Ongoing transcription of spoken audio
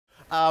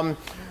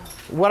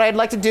What I'd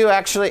like to do,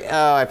 actually,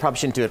 I probably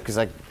shouldn't do it because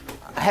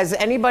has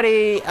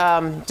anybody,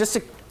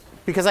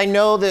 because I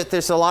know that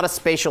there's a lot of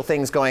spatial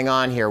things going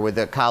on here with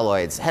the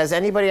colloids. Has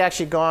anybody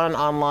actually gone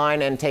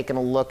online and taken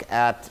a look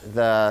at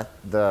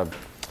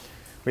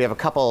we have a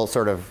couple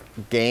sort of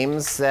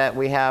games that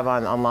we have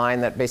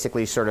online that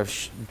basically sort of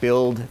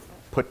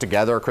put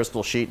together a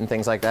crystal sheet and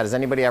things like that. Has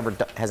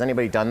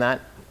anybody done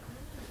that?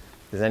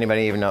 Does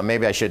anybody even know?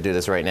 Maybe I should do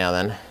this right now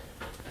then.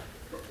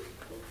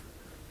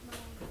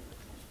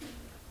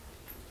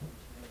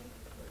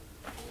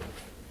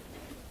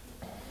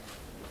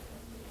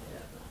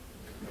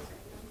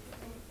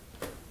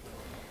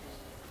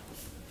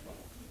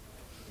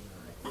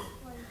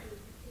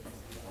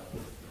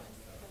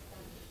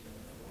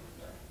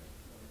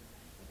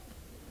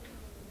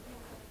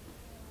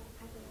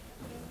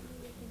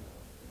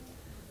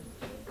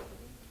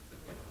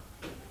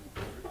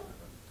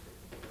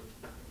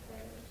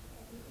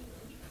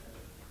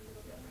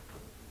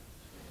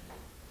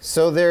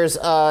 So here's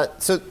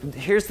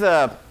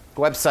the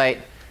website.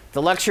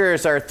 The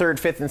lectures are 3rd,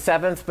 5th, and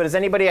 7th. But has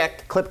anybody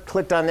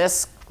clicked on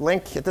this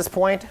link at this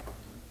point?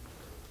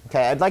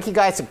 Okay, I'd like you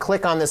guys to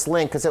click on this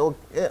link because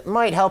it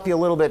might help you a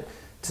little bit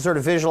to sort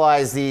of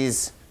visualize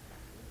these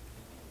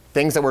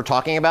things that we're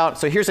talking about.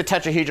 So here's a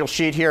tetrahedral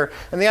sheet here.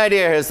 And the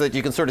idea is that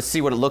you can sort of see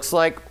what it looks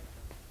like.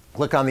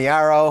 Click on the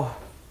arrow.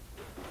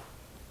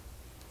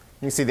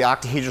 You see the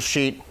octahedral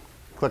sheet.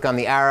 Click on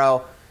the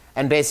arrow.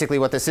 And basically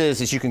what this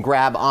is you can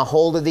grab a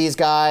hold of these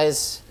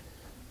guys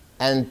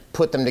and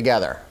put them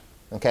together.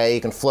 Okay, you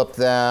can flip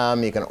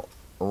them, you can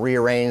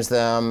rearrange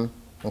them.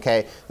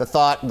 Okay,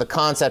 the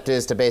concept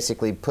is to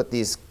basically put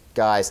these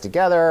guys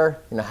together.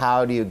 You know,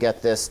 how do you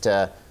get this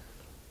to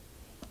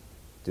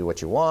do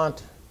what you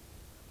want?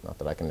 Not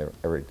that I can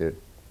ever do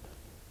it.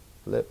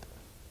 Flip.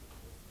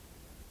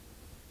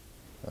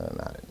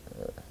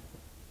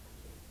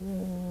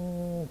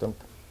 Dump.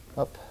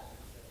 Up.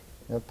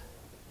 Up.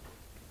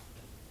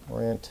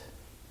 Orient,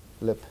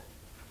 flip,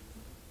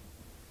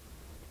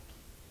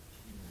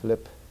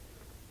 flip,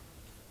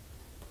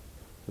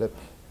 flip.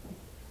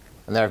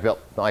 And there I've built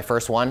my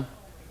first one.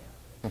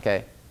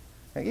 Okay.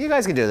 You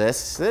guys can do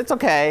this. It's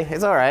okay.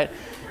 It's all right.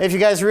 If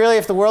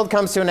the world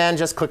comes to an end,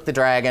 just click the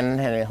dragon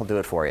and he'll do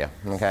it for you.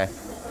 Okay.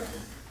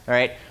 All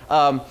right.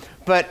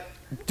 But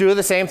do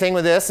the same thing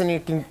with this and you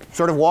can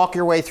sort of walk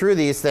your way through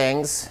these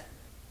things.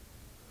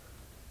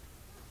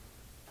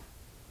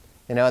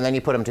 You know, and then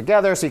you put them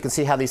together so you can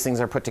see how these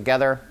things are put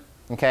together.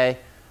 Okay.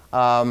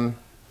 The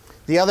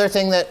other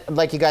thing that I'd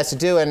like you guys to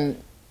do,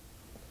 and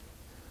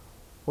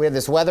we have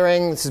this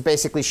weathering. This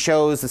basically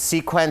shows the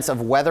sequence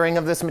of weathering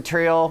of this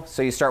material.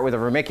 So you start with a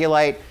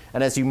vermiculite,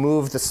 and as you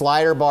move the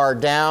slider bar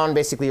down,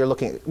 basically you're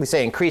looking, we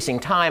say increasing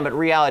time, but in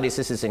reality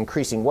this is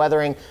increasing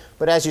weathering.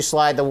 But as you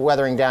slide the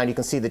weathering down, you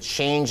can see the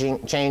change in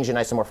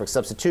isomorphic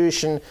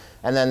substitution,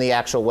 and then the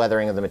actual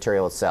weathering of the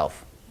material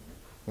itself.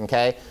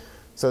 Okay.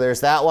 So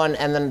there's that one.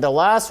 And then the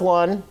last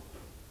one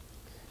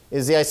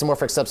is the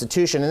isomorphic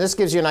substitution. And this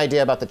gives you an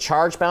idea about the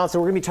charge balance. So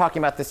we're going to be talking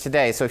about this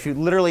today. So if you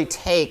literally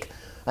take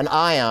an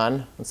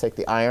ion, let's take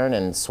the iron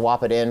and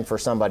swap it in for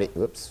somebody.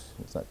 Oops,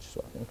 it's not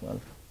swapping. Come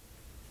on.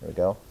 There we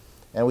go.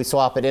 And we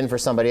swap it in for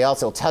somebody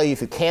else. It'll tell you if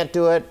you can't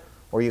do it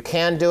or you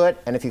can do it.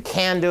 And if you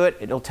can do it,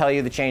 it'll tell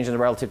you the change in the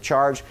relative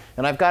charge.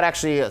 And I've got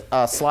actually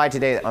a slide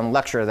today on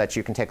lecture that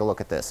you can take a look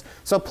at this.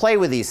 So play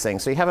with these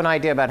things so you have an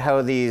idea about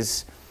how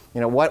these, you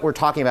know, what we're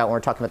talking about when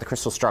we're talking about the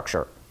crystal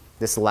structure,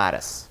 this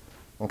lattice.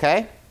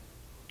 Okay?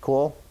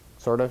 Cool?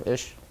 Sort of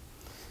ish.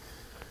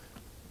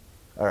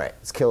 All right,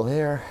 let's kill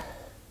here.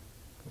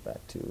 Go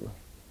back to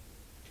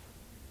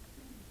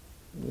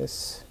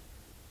this.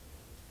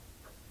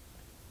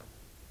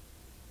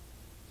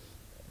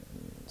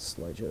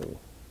 Slideshow.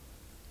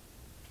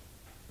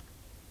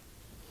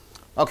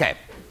 Okay.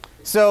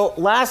 So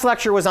last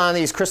lecture was on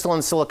these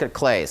crystalline silicate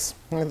clays,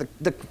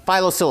 the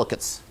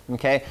phyllosilicates.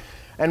 Okay?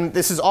 And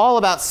this is all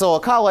about soil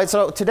colloids.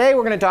 So today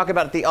we're going to talk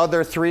about the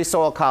other 3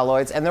 soil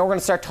colloids, and then we're going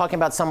to start talking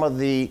about some of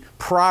the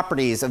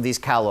properties of these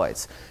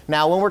colloids.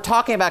 Now, when we're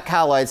talking about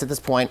colloids at this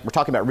point, we're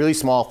talking about really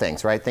small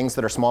things, right? Things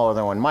that are smaller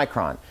than 1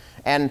 micron.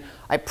 And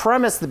I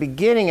premised the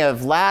beginning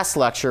of last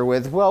lecture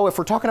with, well, if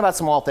we're talking about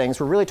small things,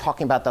 we're really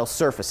talking about those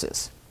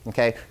surfaces.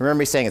 Okay? Remember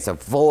me saying it's a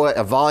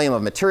volume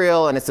of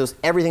material, and it's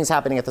everything's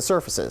happening at the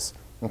surfaces.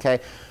 Okay?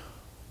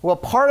 Well,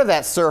 part of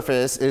that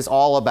surface is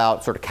all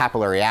about sort of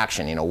capillary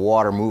action, you know,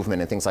 water movement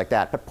and things like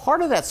that. But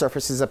part of that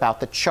surface is about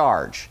the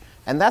charge.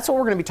 And that's what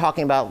we're going to be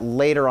talking about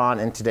later on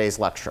in today's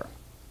lecture.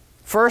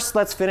 First,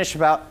 let's finish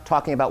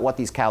talking about what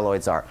these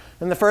colloids are.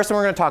 And the first one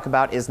we're going to talk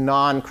about is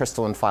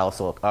non-crystalline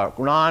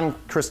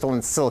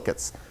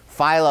silicates.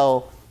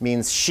 Phyllo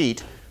means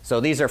sheet.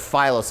 So these are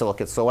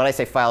phyllosilicates. So when I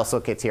say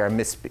phyllosilicates here,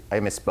 I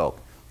misspoke.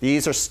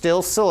 These are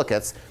still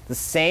silicates, the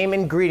same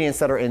ingredients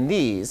that are in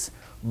these,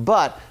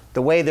 but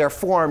the way they're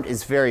formed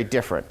is very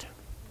different.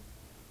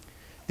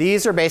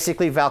 These are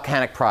basically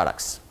volcanic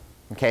products.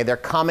 Okay? They're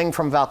coming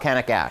from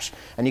volcanic ash.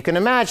 And you can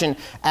imagine,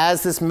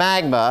 as this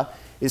magma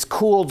is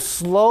cooled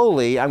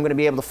slowly, I'm going to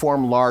be able to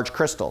form large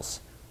crystals.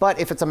 But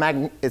if it's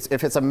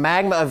a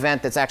magma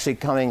event that's actually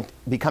becoming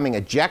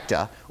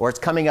ejecta, or it's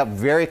coming up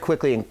very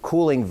quickly and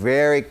cooling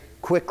very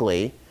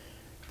quickly,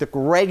 the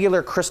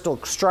regular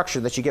crystal structure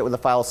that you get with the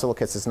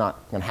phyllosilicates is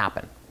not going to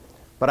happen.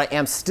 But I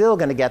am still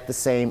going to get the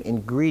same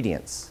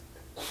ingredients.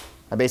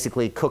 I'm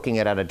basically cooking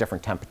it at a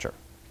different temperature,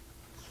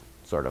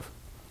 sort of.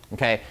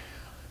 Okay?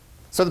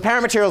 So the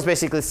parent material is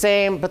basically the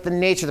same, but the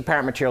nature of the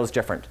parent material is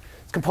different.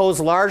 It's composed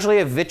largely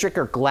of vitric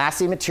or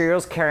glassy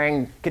materials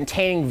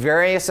containing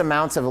various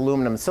amounts of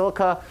aluminum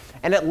silica,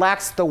 and it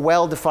lacks the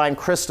well-defined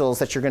crystals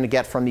that you're going to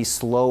get from these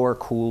slower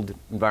cooled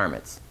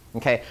environments.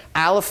 Okay?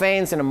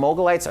 Aliphanes and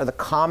amygdalites are the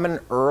common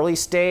early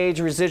stage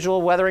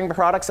residual weathering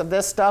products of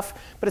this stuff,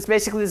 but it's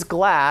basically this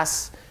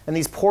glass and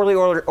these poorly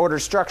ordered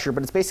structure,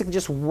 but it's basically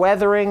just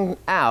weathering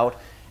out,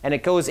 and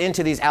it goes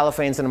into these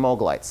aliphanes and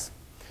amygdalites.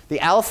 The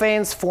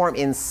aliphanes form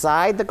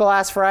inside the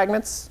glass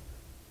fragments,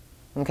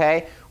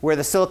 okay, where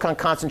the silicon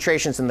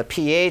concentrations and the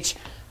pH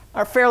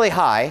are fairly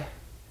high,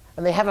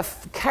 and they have a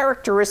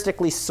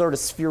characteristically sort of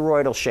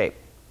spheroidal shape.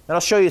 And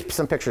I'll show you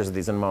some pictures of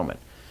these in a moment.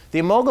 The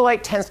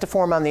amygdalite tends to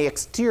form on the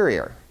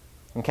exterior,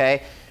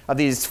 okay, of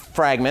these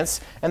fragments,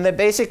 and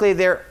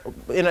they're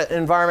in an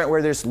environment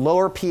where there's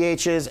lower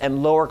pHs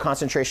and lower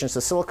concentrations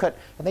of silicate,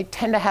 and they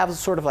tend to have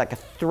sort of like a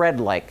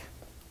thread-like.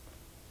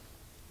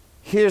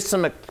 Here's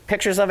some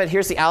pictures of it.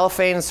 Here's the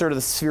aliphanes, sort of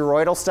the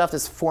spheroidal stuff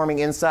that's forming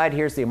inside.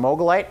 Here's the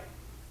amygdalite.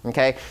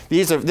 Okay,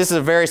 this is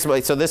a very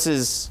small. So this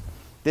is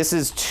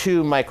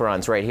 2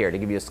 microns right here to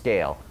give you a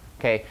scale.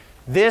 Okay,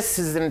 this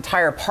is an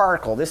entire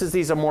particle. This is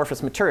these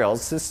amorphous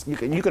materials. You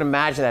can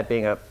imagine that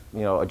being a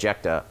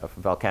ejecta of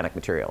volcanic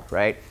material,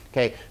 right?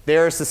 Okay,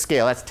 there's the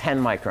scale. That's 10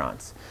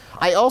 microns.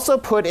 I also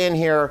put in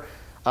here.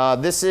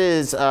 This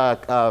is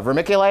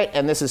vermiculite,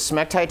 and this is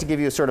smectite to give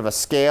you sort of a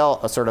scale,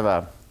 a sort of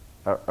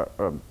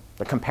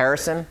a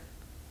comparison.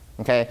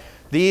 Okay,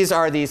 these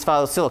are these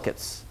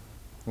phyllosilicates.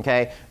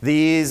 Okay,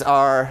 these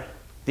are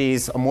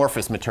these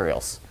amorphous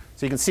materials.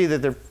 So you can see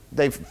that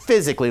they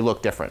physically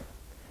look different.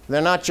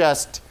 They're not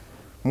just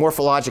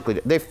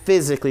morphologically, they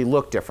physically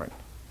look different.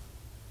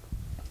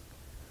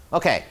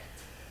 Okay,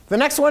 the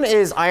next one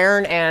is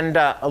iron and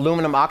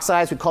aluminum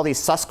oxides. We call these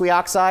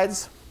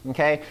susquioxides.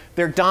 Okay,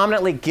 they're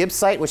dominantly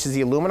gibbsite, which is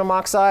the aluminum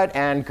oxide,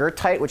 and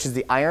goethite, which is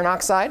the iron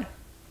oxide.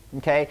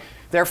 Okay,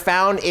 they're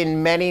found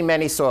in many,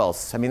 many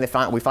soils. I mean, we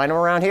find them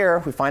around here.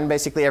 We find them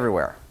basically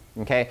everywhere.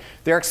 Okay,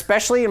 they're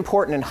especially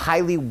important in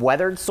highly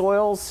weathered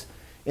soils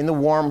in the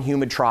warm,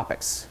 humid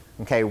tropics.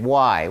 Okay,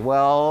 why?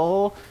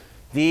 Well,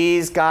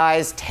 these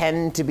guys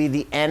tend to be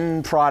the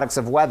end products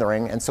of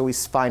weathering, and so we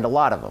find a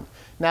lot of them.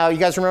 Now, you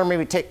guys remember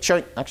me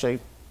actually,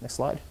 next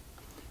slide.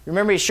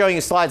 Remember me showing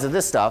you slides of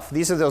this stuff.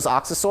 These are those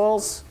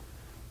oxisols.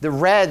 The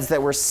reds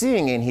that we're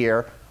seeing in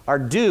here are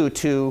due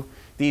to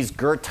these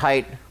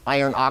goethite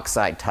iron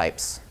oxide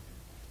types.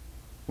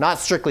 Not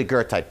strictly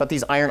goethite, but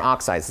these iron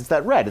oxides. It's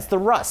that red, it's the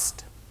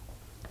rust.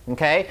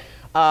 Okay?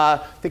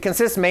 They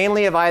consist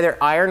mainly of either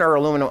iron or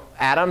aluminum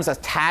atoms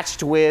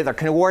attached with or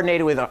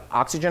coordinated with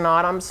oxygen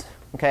atoms.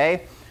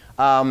 Okay?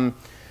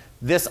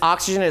 This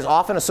oxygen is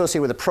often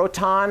associated with a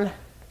proton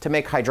to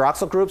make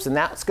hydroxyl groups, and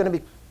that's going to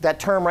be, that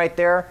term right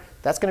there,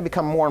 that's going to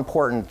become more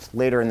important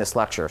later in this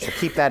lecture, so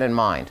keep that in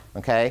mind.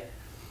 Okay?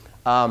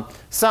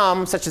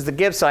 Some, such as the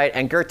gibbsite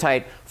and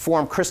goethite,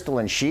 form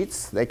crystalline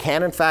sheets. They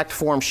can, in fact,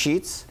 form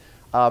sheets.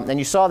 And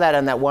you saw that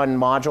in that one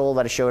module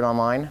that I showed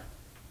online,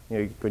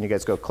 when you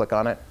guys go click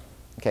on it.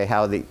 Okay,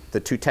 how the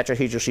 2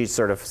 tetrahedral sheets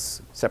sort of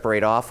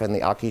separate off and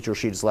the octahedral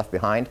sheet is left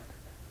behind.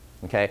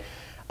 Okay,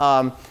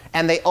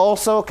 and they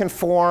also can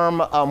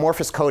form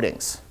amorphous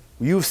coatings.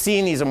 You've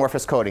seen these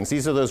amorphous coatings.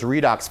 These are those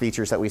redox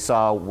features that we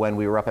saw when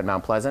we were up at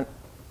Mount Pleasant.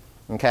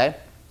 Okay.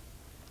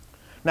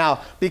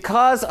 Now,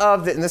 because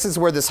of and this is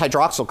where this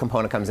hydroxyl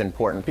component comes in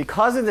important.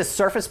 Because of the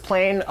surface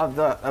plane of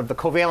the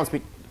covalence,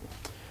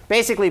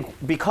 basically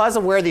because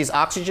of where these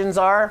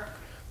oxygens are,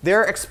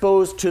 they're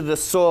exposed to the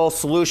soil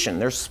solution.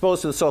 They're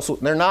exposed to the soil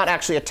solution. They're not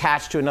actually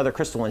attached to another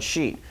crystalline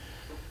sheet.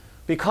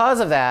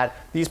 Because of that,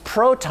 these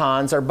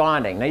protons are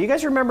bonding. Now, you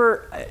guys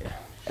remember,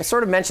 I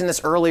sort of mentioned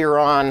this earlier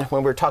on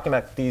when we were talking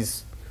about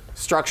these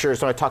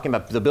structures, when I was talking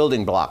about the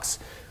building blocks.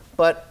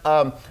 But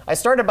I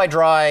started by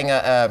drawing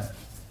an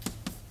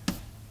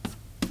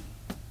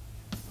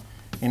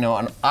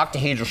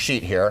octahedral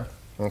sheet here,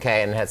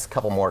 okay, and it has a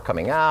couple more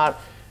coming out,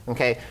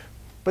 okay.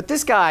 But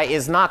this guy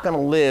is not going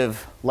to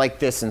live like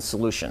this in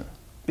solution,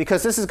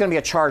 because this is going to be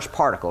a charged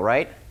particle,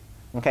 right?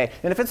 Okay,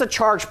 and if it's a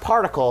charged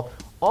particle,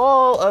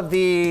 all of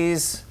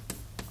these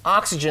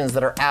oxygens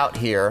that are out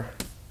here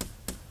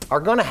are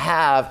going to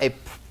have a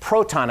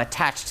proton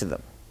attached to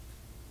them.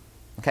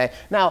 Okay,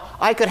 now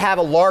I could have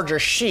a larger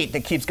sheet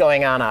that keeps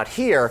going on out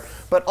here,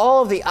 but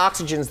all of the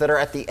oxygens that are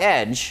at the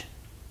edge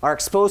are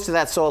exposed to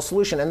that soil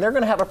solution, and they're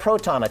going to have a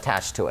proton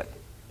attached to it.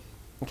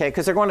 Okay,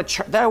 because they want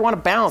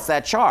to balance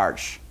that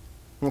charge.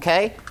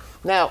 Okay,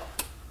 now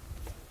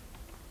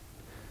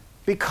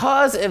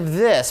because of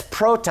this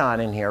proton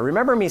in here,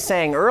 remember me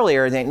saying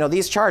earlier that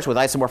these charged with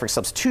isomorphic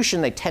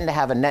substitution, they tend to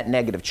have a net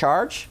negative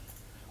charge.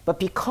 But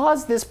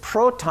because this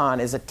proton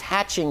is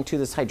attaching to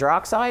this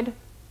hydroxide,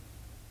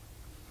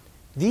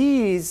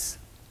 these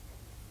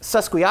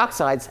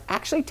sesquioxides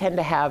actually tend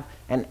to have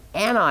an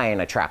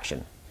anion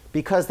attraction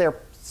because they're,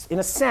 in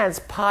a sense,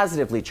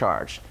 positively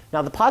charged.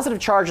 Now, the positive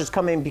charge is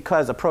coming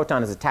because a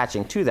proton is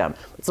attaching to them.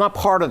 It's not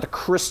part of the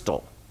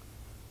crystal,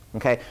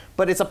 okay?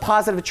 But it's a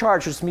positive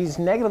charge, which means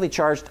negatively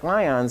charged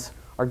ions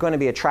are going to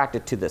be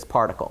attracted to this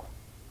particle.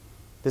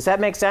 Does that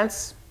make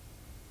sense?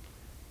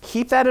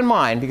 Keep that in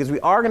mind because we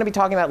are going to be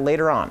talking about it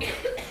later on.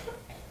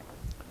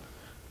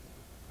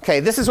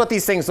 Okay, this is what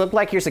these things look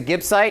like. Here's a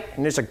gibbsite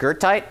and there's a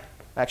goethite.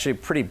 Actually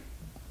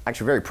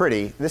very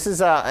pretty. This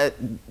is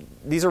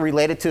these are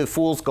related to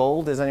fool's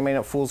gold. Does anybody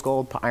know fool's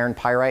gold? Iron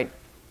pyrite.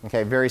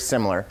 Okay, very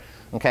similar.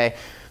 Okay,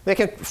 they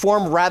can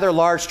form rather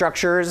large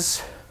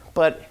structures,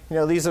 but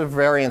these are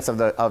variants of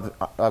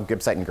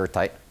gibbsite and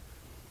goethite.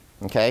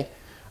 Okay,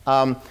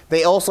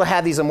 they also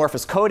have these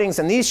amorphous coatings,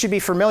 and these should be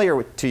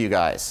familiar to you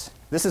guys.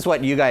 This is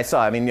what you guys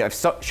saw. I mean, I've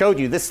showed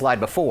you this slide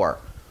before,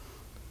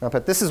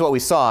 but this is what we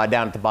saw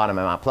down at the bottom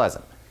of Mount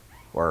Pleasant,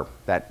 or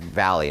that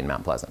valley in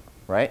Mount Pleasant,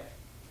 right?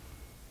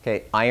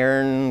 Okay,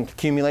 iron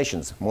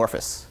accumulations,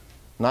 amorphous,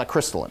 not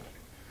crystalline.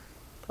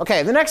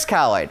 Okay, the next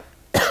colloid.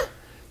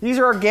 These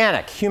are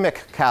organic,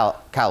 humic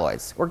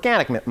colloids,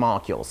 organic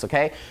molecules,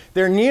 okay?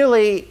 They're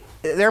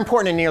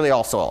important in nearly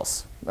all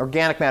soils.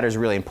 Organic matter is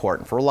really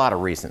important for a lot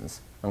of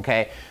reasons,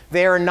 okay?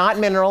 They are not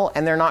mineral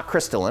and they're not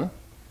crystalline. I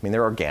mean,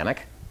 they're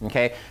organic,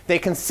 okay? They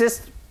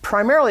consist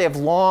primarily of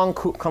long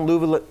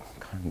convoluted,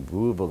 can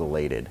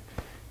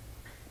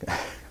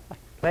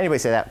anybody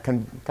say that?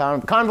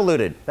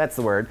 Convoluted, that's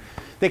the word.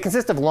 They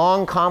consist of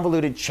long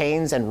convoluted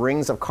chains and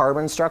rings of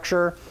carbon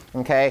structure,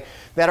 okay,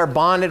 that are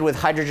bonded with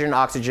hydrogen,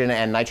 oxygen,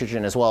 and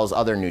nitrogen, as well as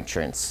other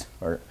nutrients.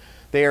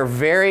 They are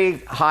very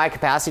high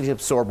capacity to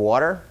absorb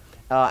water,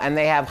 and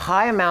they have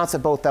high amounts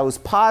of both those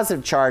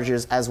positive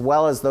charges as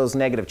well as those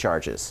negative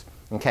charges,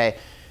 okay,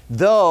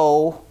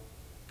 though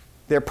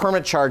their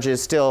permanent charge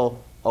is still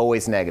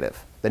always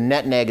negative. The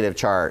net negative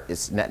charge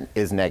is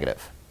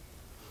negative,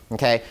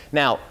 okay?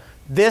 Now,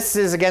 this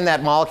is, again,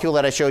 that molecule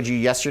that I showed you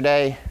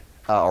yesterday,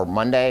 or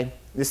Monday.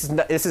 This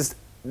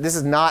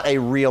is not a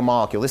real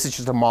molecule. This is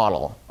just a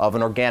model of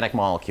an organic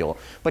molecule.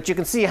 But you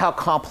can see how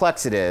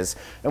complex it is.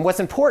 And what's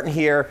important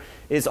here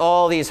is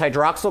all these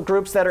hydroxyl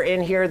groups that are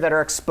in here that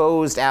are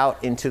exposed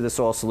out into the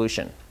soil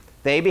solution.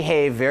 They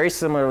behave very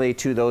similarly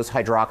to those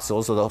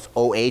hydroxyls, or those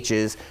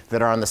OHs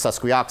that are on the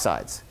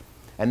sesquioxides.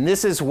 And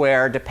this is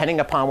where, depending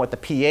upon what the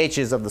pH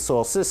is of the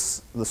soil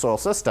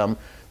system,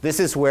 this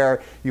is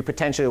where you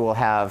potentially will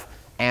have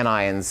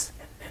anions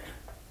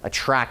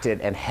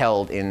attracted and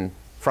held in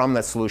from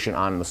the solution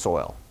on the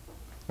soil.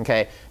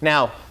 Okay,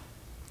 now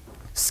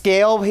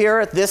scale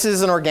here, this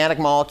is an organic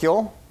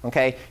molecule.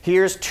 Okay,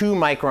 here's 2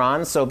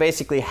 microns, so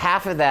basically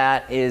half of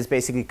that is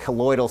basically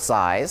colloidal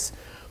size.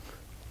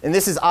 And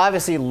this is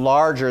obviously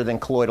larger than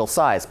colloidal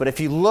size, but if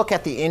you look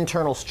at the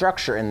internal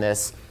structure in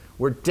this,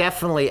 we're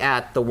definitely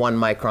at the 1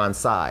 micron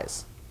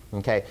size.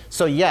 Okay,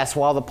 so yes,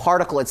 while the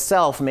particle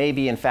itself may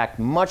be in fact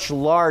much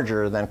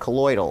larger than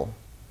colloidal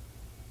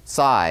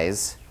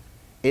size,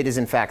 it is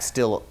in fact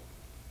still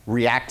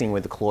reacting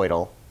with the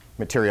colloidal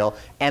material.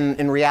 And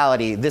in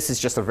reality, this is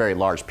just a very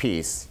large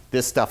piece.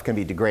 This stuff can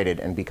be degraded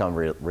and become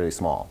really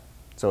small.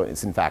 So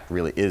it's in fact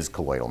really is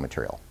colloidal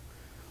material.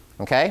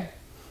 Okay?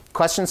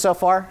 Questions so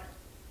far?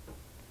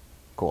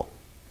 Cool.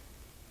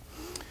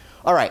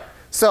 All right.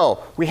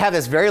 So we have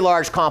this very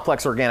large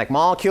complex organic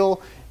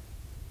molecule.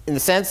 In a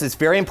sense, it's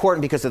very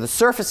important because of the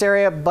surface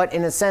area, but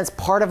in a sense,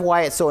 part of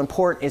why it's so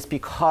important is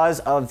because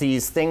of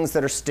these things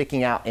that are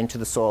sticking out into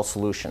the soil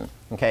solution.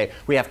 Okay,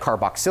 we have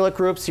carboxylic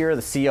groups here,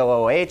 the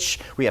COOH.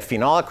 We have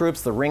phenolic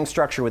groups, the ring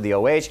structure with the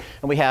OH,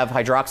 and we have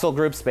hydroxyl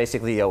groups,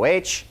 basically the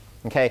OH.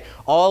 Okay,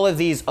 all of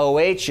these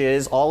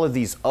OHs, all of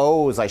these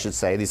O's, I should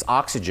say, these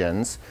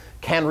oxygens,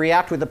 can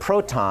react with the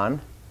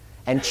proton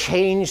and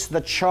change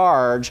the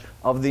charge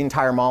of the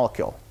entire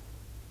molecule.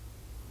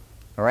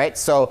 All right,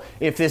 so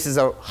if this is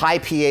a high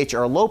pH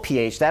or a low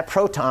pH, that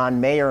proton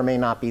may or may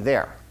not be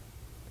there.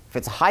 If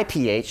it's a high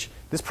pH,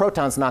 this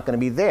proton's not going to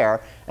be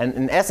there, and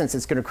in essence,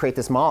 it's going to create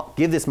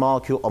give this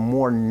molecule a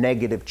more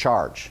negative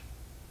charge.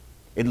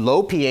 At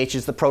low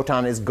pHs, the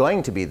proton is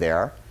going to be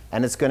there,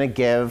 and it's going to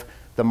give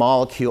the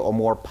molecule a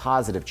more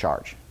positive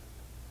charge.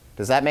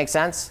 Does that make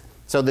sense?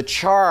 So the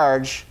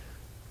charge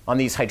on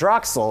these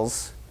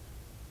hydroxyls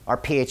are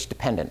pH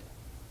dependent.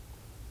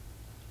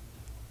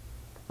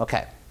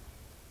 Okay.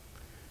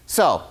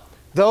 So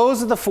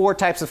those are the 4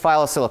 types of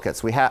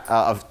phyllosilicates. We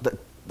have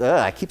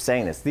I keep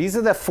saying this. These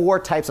are the 4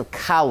 types of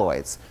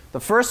colloids. The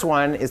first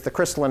one is the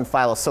crystalline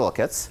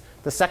phyllosilicates.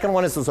 The second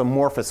one is those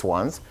amorphous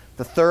ones.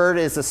 The third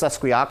is the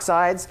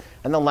sesquioxides,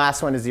 and the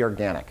last one is the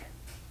organic.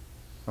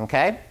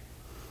 Okay?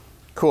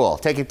 Cool.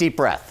 Take a deep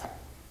breath.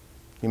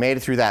 You made it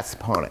through that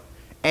component.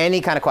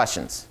 Any kind of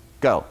questions?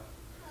 Go.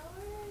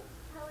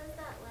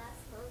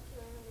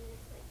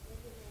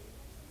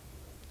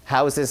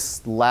 How is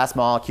this last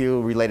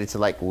molecule related to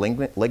like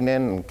lignin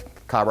and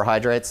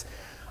carbohydrates?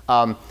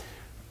 I'm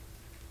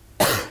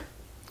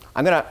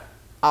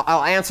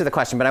I'll answer the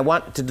question, but I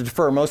want to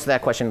defer most of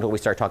that question until we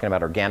start talking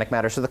about organic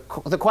matter. So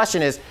the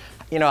question is,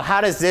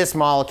 how does this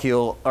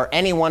molecule, or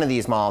any one of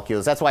these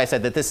molecules, that's why I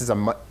said that this is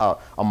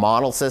a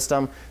model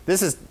system.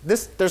 There's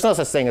no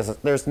such thing as,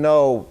 there's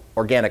no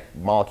organic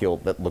molecule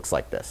that looks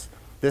like this.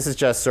 This is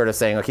just sort of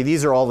saying, okay,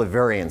 these are all the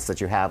variants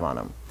that you have on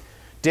them.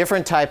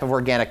 Different type of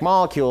organic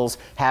molecules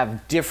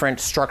have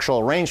different structural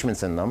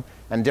arrangements in them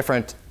and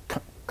different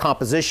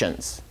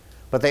compositions.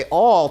 But they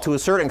all, to a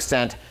certain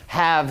extent,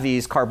 have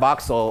these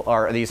carboxyl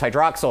or these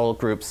hydroxyl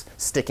groups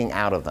sticking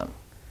out of them.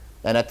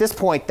 And at this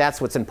point, that's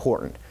what's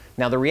important.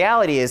 Now, the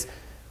reality is,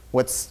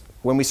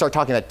 when we start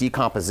talking about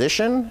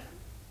decomposition,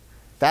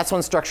 that's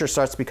when structure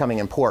starts becoming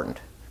important.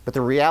 But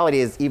the reality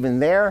is, even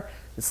there,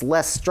 it's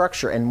less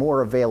structure and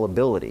more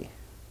availability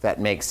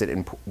that makes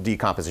it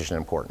decomposition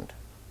important.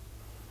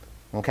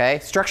 Okay?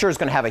 Structure is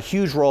going to have a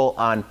huge role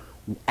on,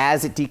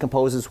 as it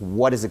decomposes,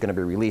 what is it going to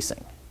be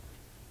releasing?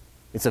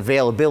 It's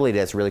availability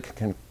that's really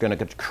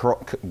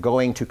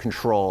going to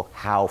control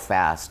how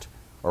fast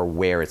or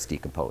where it's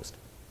decomposed.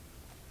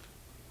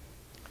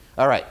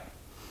 All right.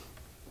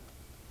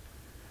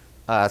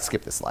 Let's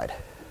skip this slide.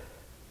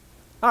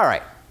 All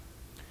right.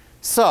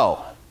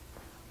 So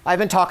I've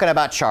been talking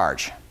about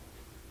charge.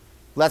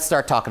 Let's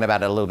start talking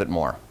about it a little bit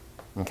more.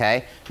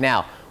 Okay?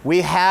 Now,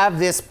 we have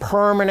this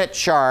permanent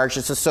charge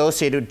that's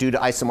associated due to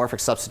isomorphic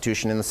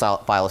substitution in the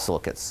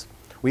phyllosilicates.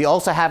 We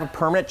also have a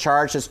permanent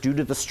charge that's due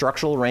to the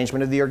structural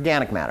arrangement of the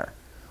organic matter.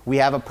 We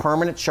have a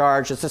permanent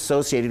charge that's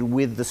associated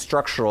with the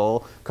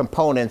structural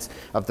components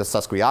of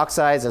the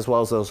oxides as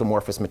well as those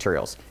amorphous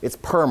materials. It's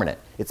permanent.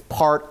 It's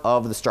part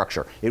of the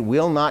structure. It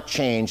will not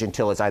change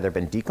until it's either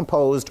been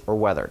decomposed or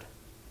weathered.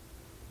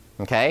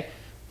 Okay?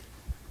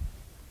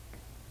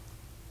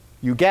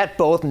 You get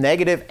both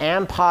negative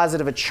and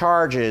positive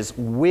charges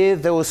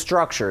with those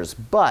structures,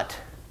 but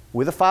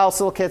with the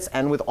phyllosilicates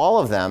and with all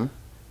of them,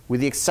 with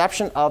the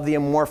exception of the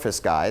amorphous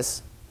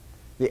guys,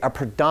 they are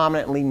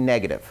predominantly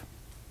negative.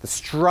 The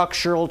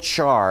structural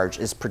charge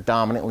is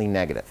predominantly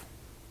negative.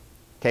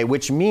 Okay,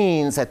 which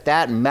means that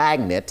that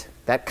magnet,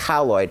 that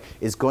colloid,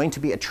 is going to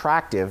be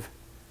attractive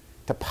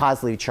to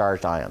positively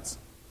charged ions.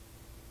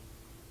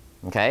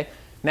 Okay?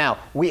 Now,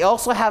 we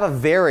also have a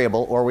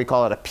variable, or we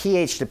call it a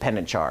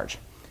pH-dependent charge.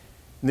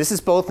 This is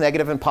both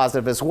negative and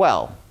positive as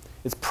well.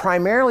 It's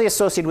primarily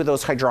associated with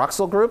those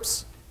hydroxyl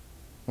groups.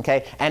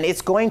 Okay? And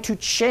it's going to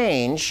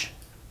change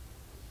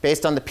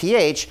based on the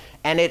pH,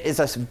 and it is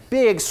a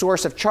big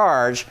source of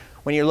charge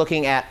when you're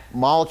looking at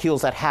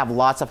molecules that have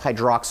lots of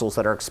hydroxyls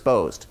that are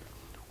exposed.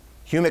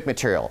 Humic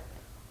material,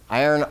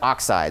 iron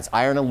oxides,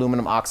 iron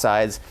aluminum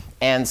oxides,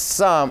 and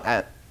some,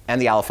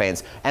 and the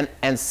aliphanes,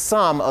 and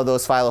some of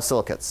those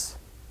phyllosilicates.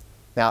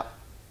 Now,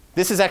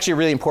 this is actually a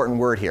really important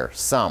word here,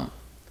 some,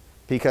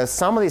 because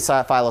some of these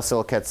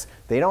phyllosilicates,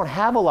 they don't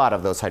have a lot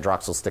of those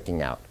hydroxyls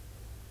sticking out.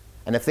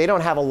 And if they don't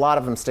have a lot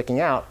of them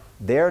sticking out,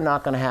 they're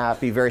not going to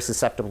be very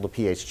susceptible to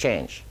pH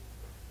change.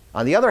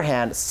 On the other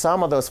hand,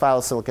 some of those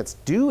phyllosilicates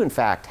do in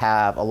fact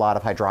have a lot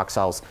of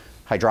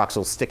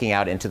hydroxyls sticking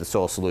out into the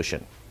soil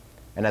solution.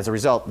 And as a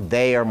result,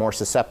 they are more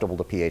susceptible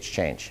to pH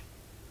change.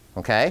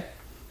 Okay?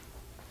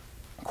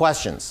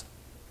 Questions?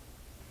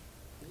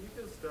 Can you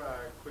just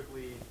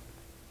quickly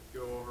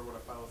go over what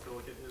a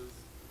phyllosilicate is?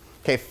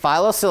 Okay,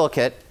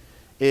 phyllosilicate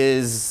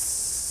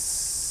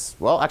is,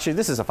 well, actually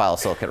this is a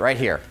phyllosilicate right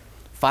here.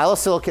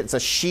 Phyllosilicate is a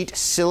sheet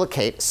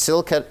silicate.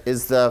 Silicate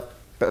is the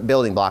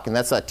building block, and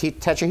that's a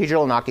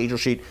tetrahedral and octahedral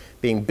sheet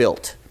being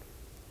built.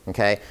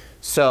 Okay?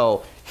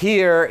 So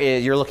here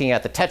you're looking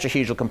at the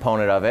tetrahedral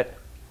component of it.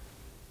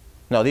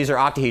 No, these are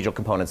octahedral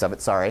components of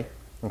it, sorry.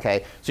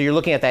 Okay? So you're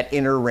looking at that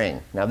inner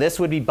ring. Now this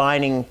would be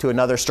binding to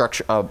another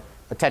structure, a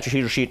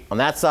tetrahedral sheet on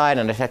that side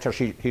and a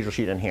tetrahedral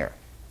sheet in here.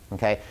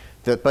 Okay?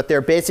 But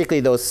they're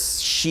basically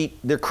those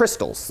they're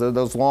crystals, so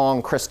those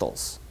long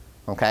crystals.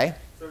 Okay?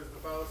 So is the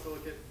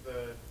phyllosilicate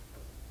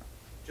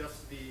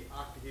just the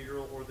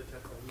octahedral or the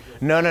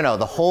tetrahedral? No,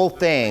 the whole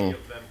thing.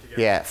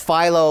 Yeah,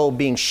 phyllo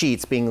being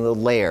sheets, being the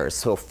layers.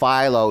 So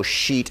phyllo,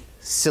 sheet,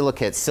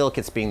 silicates,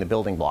 silicates being the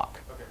building block.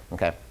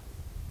 Okay?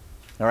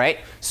 All right?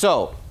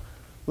 So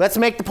let's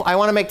I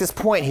want to make this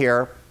point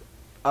here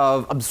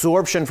of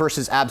absorption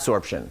versus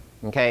absorption.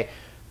 Okay?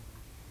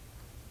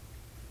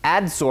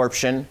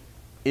 Adsorption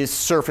is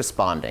surface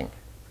bonding.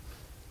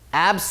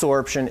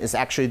 Absorption is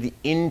actually the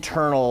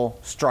internal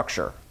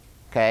structure.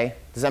 Okay?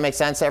 Does that make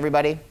sense to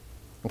everybody?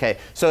 Okay,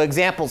 so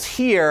examples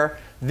here,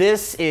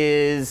 this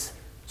is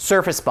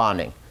surface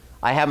bonding.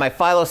 I have my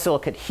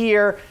phyllosilicate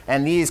here,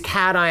 and these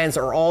cations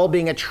are all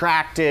being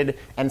attracted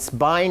and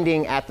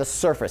binding at the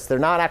surface. They're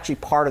not actually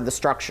part of the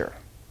structure.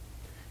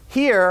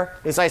 Here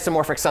is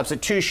isomorphic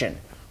substitution,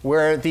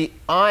 where the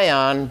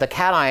ion, the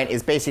cation,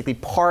 is basically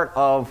part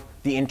of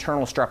the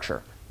internal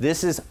structure.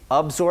 This is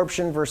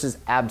absorption versus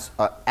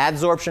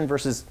adsorption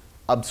versus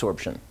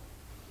absorption.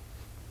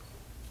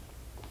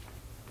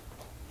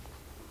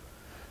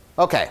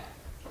 Okay.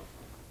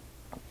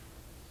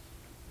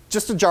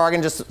 Just a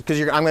jargon, just because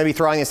I'm going to be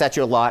throwing this at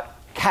you a lot.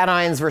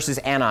 Cations versus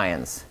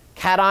anions.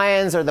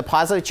 Cations are the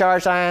positively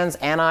charged ions,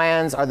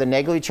 anions are the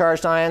negatively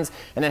charged ions,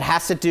 and it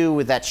has to do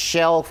with that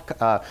shell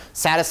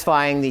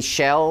satisfying the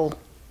shell. You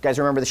guys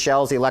remember the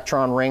shells, the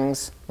electron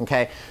rings?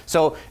 Okay,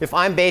 so if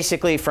I'm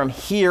basically from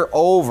here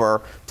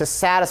over to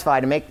satisfy,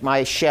 to make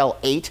my shell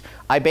 8,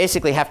 I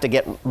basically have to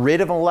get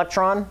rid of an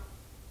electron,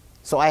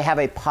 so I have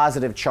a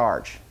positive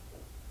charge.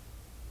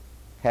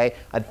 Okay,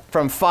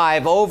 from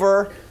 5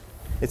 over,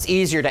 it's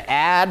easier to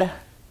add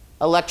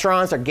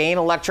electrons or gain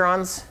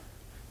electrons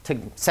to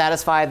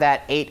satisfy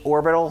that 8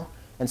 orbital,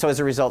 and so as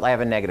a result, I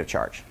have a negative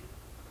charge.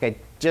 Okay,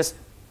 just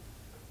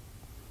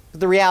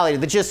the reality,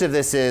 the gist of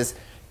this is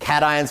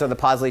cations are the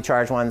positively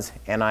charged ones,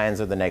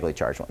 anions are the negatively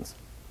charged ones.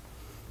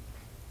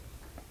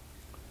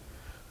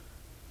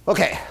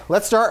 Okay,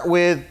 let's start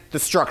with the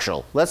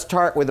structural. Let's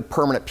start with the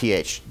permanent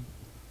pH,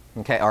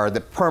 okay, or the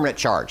permanent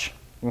charge.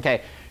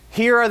 Okay,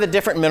 here are the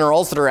different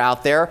minerals that are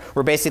out there.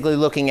 We're basically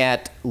looking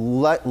at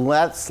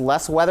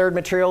less weathered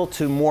material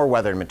to more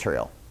weathered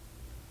material.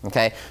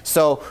 Okay,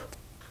 so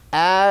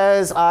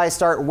as I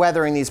start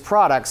weathering these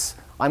products,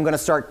 I'm going to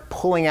start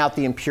pulling out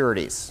the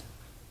impurities.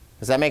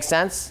 Does that make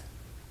sense?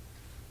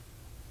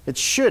 It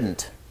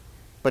shouldn't,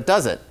 but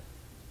does it?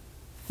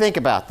 Think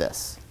about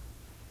this.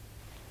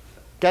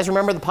 You guys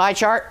remember the pie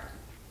chart?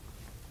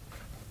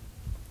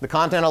 The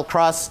continental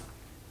crust,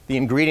 the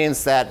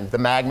ingredients that the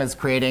magma is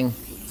creating,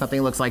 something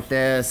that looks like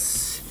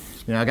this.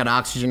 You know, I got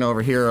oxygen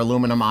over here,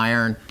 aluminum,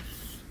 iron,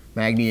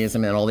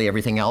 magnesium, and all the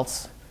everything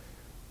else.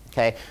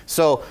 Okay,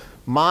 so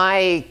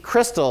my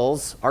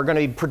crystals are going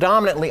to be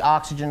predominantly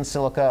oxygen,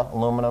 silica,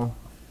 aluminum,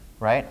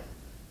 right?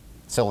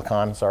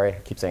 Silicon, sorry, I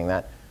keep saying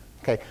that.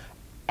 Okay,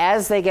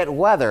 as they get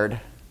weathered,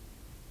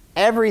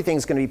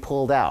 everything's going to be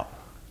pulled out,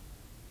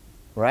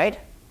 right?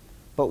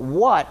 But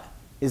what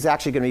is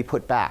actually going to be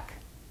put back,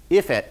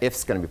 if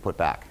it's going to be put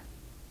back?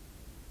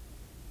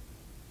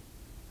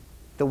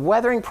 The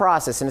weathering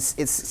process, and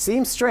it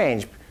seems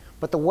strange,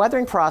 but the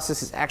weathering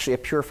process is actually a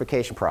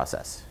purification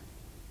process.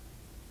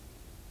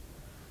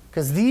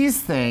 Because these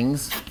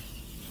things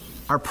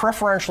are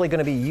preferentially going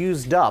to be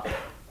used up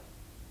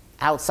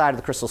outside of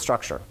the crystal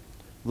structure.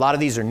 A lot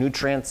of these are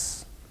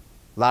nutrients.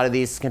 A lot of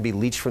these can be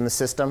leached from the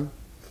system.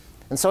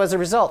 And so as a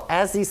result,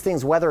 as these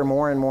things weather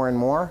more and more and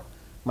more,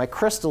 my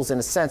crystals, in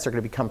a sense, are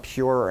going to become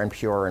purer and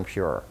purer and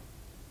purer.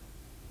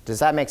 Does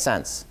that make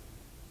sense?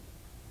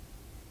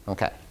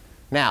 Okay.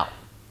 Now,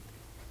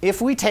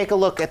 if we take a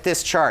look at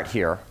this chart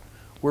here,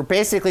 we're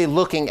basically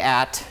looking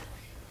at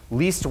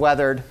least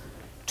weathered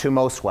to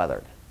most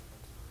weathered.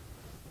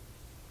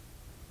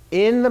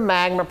 In the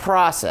magma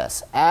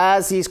process,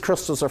 as these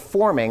crystals are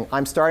forming,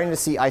 I'm starting to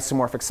see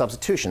isomorphic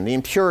substitution. The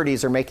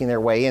impurities are making their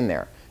way in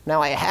there.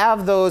 Now I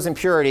have those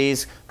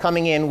impurities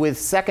coming in with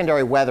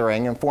secondary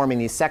weathering and forming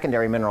these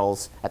secondary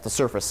minerals at the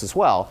surface as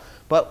well.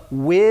 But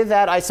with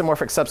that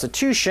isomorphic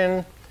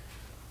substitution,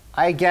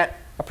 I get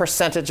a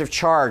percentage of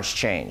charge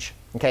change.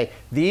 Okay,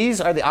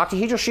 these are the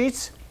octahedral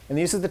sheets, and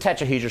these are the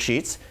tetrahedral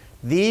sheets.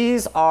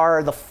 These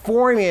are the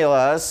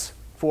formulas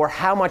for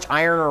how much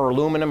iron or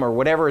aluminum or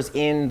whatever is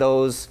in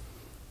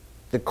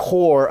the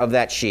core of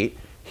that sheet.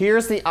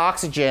 Here's the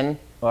oxygen,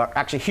 or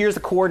actually here's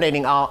the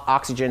coordinating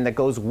oxygen that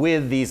goes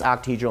with these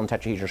octahedral and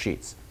tetrahedral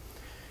sheets.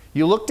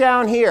 You look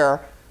down here,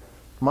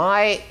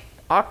 my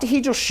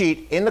octahedral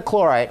sheet in the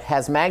chlorite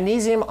has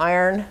magnesium,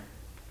 iron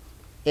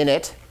in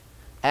it,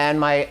 and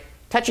my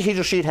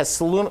tetrahedral sheet has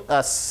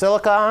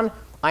silicon,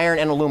 iron,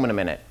 and aluminum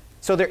in it.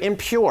 So they're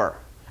impure.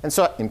 And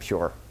so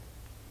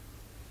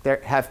they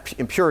have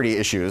impurity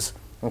issues.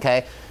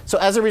 Okay? So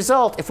as a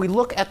result, if we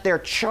look at their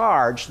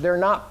charge, they're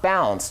not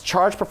balanced.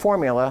 Charge per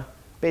formula,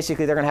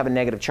 basically they're going to have a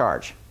negative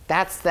charge.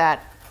 That's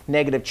that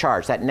negative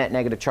charge, that net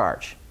negative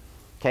charge.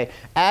 Okay?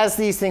 As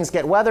these things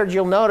get weathered,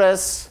 you'll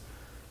notice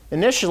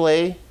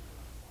initially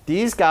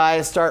these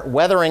guys start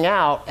weathering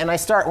out, and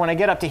when I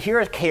get up to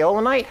here at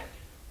kaolinite,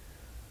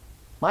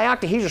 my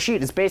octahedral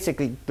sheet is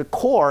basically, the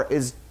core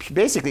is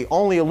basically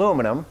only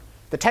aluminum,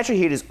 the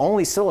tetrahedral is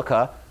only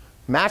silica,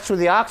 matched with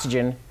the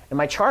oxygen, and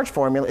my charge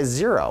formula is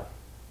 0.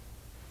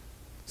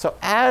 So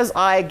as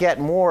I get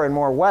more and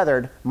more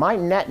weathered, my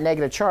net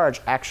negative charge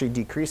actually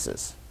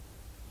decreases,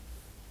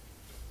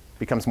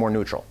 becomes more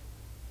neutral.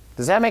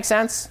 Does that make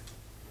sense?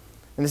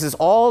 And this is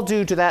all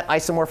due to that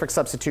isomorphic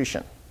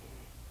substitution.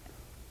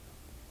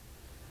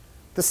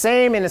 The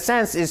same, in a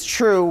sense, is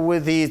true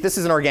with these. This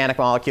is an organic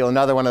molecule,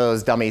 another one of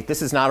those dummy.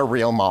 This is not a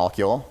real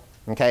molecule.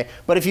 Okay?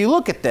 But if you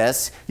look at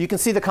this, you can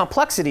see the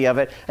complexity of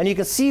it, and you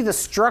can see the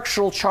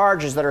structural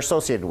charges that are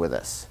associated with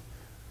this.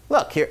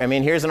 Look, here, I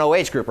mean, here's an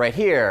OH group right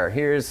here.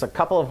 Here's a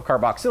couple of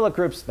carboxylic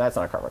groups. That's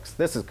not a carbox.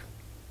 This is,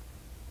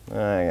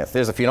 yes,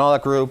 there's a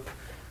phenolic group.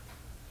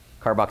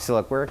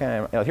 Carboxylic, where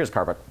can I, oh, here's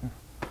carbox.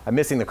 I'm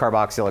missing the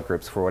carboxylic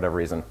groups for whatever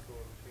reason.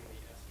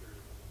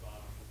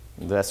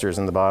 The esters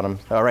in the bottom.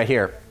 Oh, right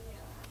here.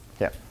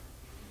 Yeah.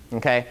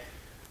 Okay.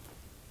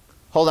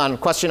 Hold on.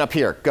 Question up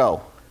here.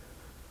 Go.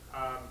 No,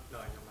 I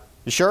don't know.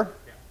 You sure?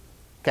 Yeah.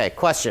 Okay.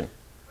 Question.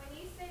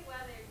 When you say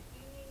weathered, do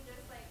you mean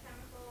just like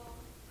chemical?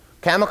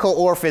 Chemical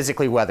or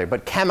physically weathered,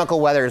 but chemical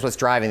weather is what's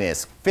driving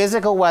this.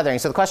 Physical weathering,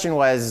 so the question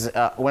was,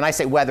 when I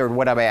say weathered,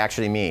 what do I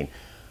actually mean?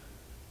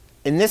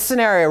 In this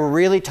scenario, we're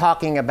really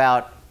talking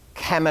about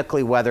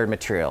chemically weathered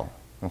material,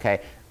 okay?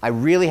 I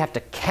really have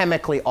to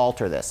chemically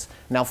alter this.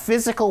 Now,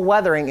 physical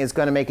weathering is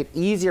going to make it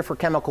easier for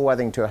chemical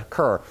weathering to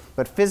occur,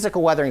 but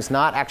physical weathering is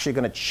not actually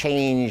going to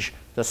change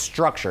the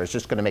structure. It's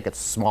just going to make it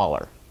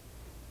smaller.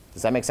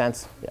 Does that make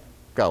sense? Yeah.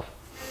 Go.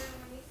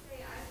 When you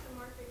say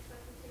isomorphic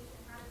substitution,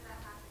 how does that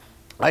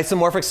happen?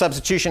 Isomorphic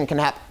substitution can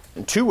happen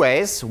in two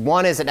ways.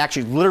 One is it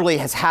actually literally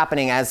is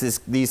happening as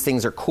these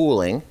things are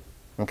cooling.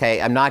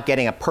 Okay, I'm not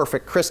getting a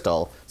perfect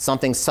crystal.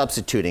 Something's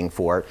substituting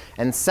for it.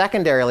 And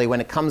secondarily, when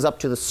it comes up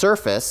to the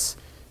surface,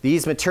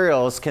 these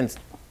materials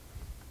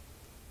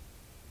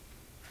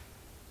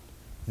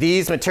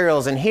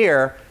in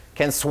here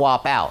can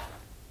swap out,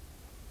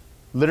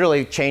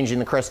 literally changing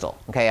the crystal.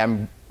 Okay,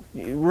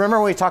 remember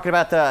when we talked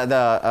about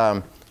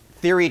the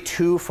theory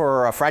 2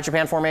 for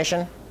fragipan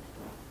formation?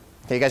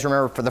 Okay, you guys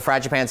remember for the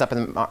fragipans up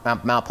in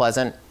Mount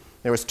Pleasant?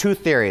 There was two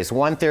theories.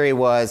 One theory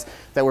was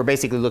that we're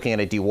basically looking at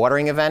a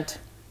dewatering event,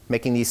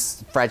 making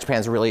these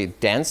fragipans really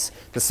dense.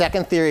 The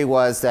second theory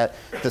was that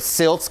the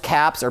silts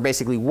caps are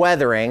basically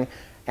weathering,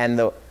 and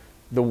the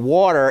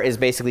water is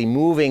basically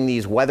moving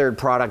these weathered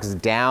products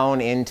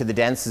down into the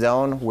dense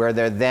zone where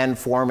they're then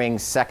forming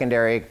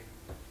secondary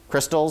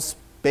crystals.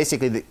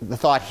 Basically, the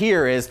thought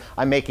here is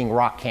I'm making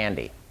rock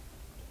candy.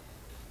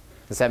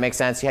 Does that make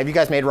sense? Have you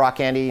guys made rock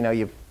candy? You know,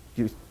 you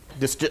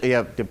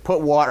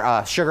put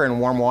water, sugar in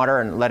warm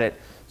water and let it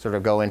sort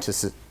of go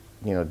into,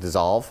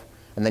 dissolve.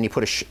 And then you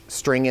put a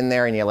string in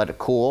there and you let it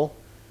cool.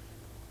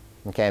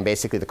 Okay, and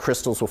basically the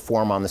crystals will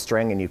form on the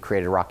string and you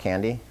create a rock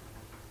candy.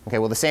 Okay,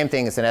 well the same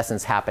thing is in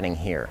essence happening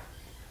here.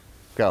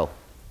 Go.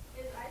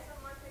 Is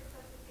isomorphic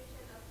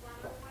substitution a form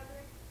of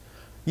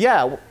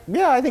weathering?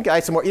 Yeah, I think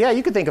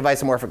you could think of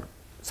isomorphic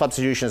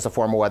substitution as a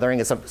form of weathering.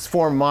 It's a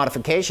form of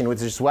modification, which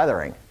is just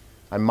weathering.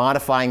 I'm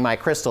modifying my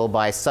crystal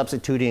by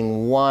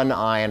substituting one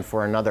ion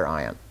for another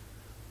ion.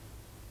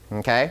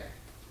 Okay?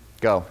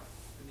 Go.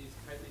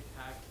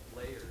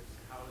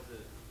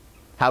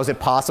 How is it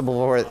possible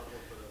for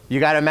you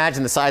got to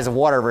imagine the size of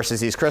water versus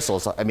these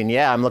crystals. I mean,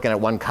 yeah, I'm looking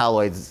at one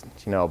colloids,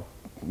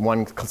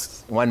 one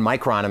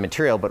micron of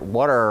material, but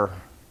water,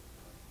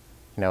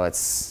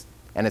 it's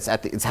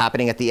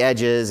happening at the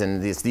edges,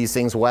 and these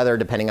things weather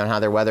depending on how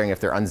they're weathering. If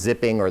they're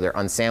unzipping or they're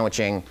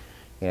unsandwiching,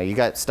 you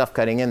got stuff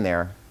cutting in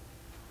there.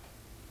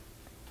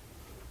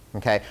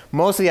 Okay,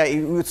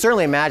 you would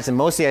certainly imagine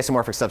most of the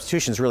isomorphic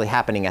substitution is really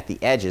happening at the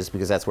edges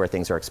because that's where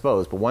things are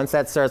exposed. But once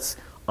that starts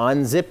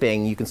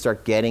unzipping, you can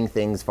start getting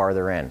things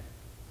farther in.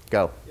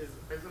 Go. Is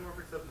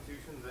isomorphic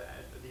substitution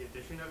the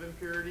addition of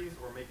impurities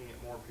or making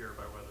it more pure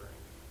by weathering?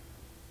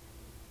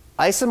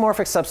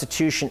 Isomorphic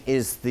substitution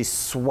is the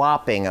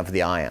swapping of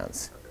the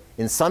ions.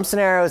 Okay. In some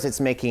scenarios, it's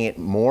making it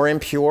more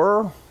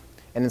impure,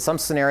 and in some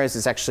scenarios,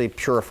 it's actually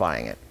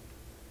purifying it.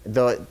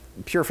 The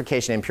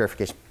purification and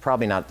impurification,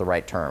 probably not the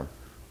right term.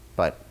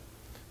 But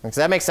does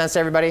that make sense to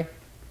everybody?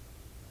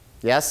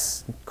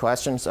 Yes?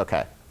 Questions?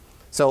 Okay.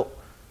 So,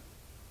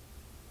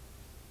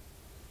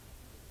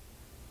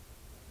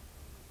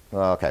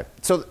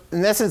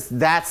 in essence,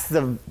 that's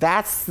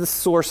the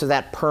source of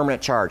that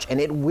permanent charge, and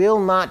it will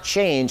not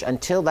change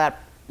until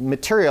that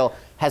material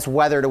has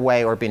weathered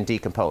away or been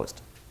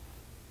decomposed.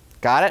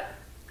 Got it?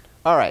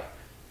 All right.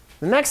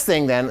 The next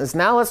thing then is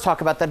now let's talk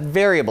about that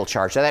variable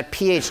charge, that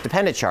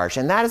pH-dependent charge,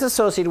 and that is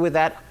associated with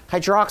that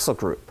hydroxyl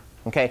group.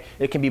 Okay,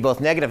 it can be both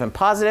negative and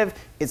positive.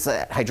 It's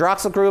a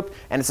hydroxyl group,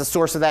 and it's a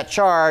source of that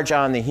charge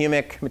on the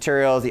humic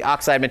materials, the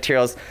oxide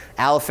materials,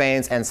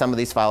 aliphanes, and some of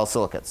these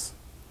phyllosilicates.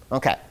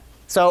 Okay,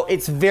 so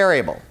it's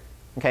variable.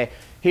 Okay,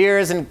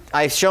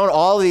 I've shown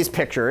all of these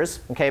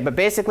pictures. Okay, but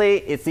basically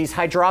it's these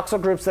hydroxyl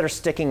groups that are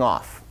sticking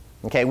off.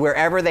 Okay,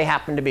 wherever they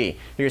happen to be.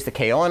 Here's the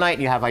kaolinite.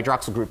 You have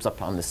hydroxyl groups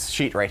up on this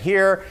sheet right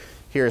here.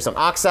 Here's some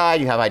oxide.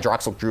 You have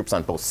hydroxyl groups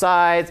on both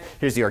sides.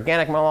 Here's the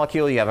organic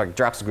molecule. You have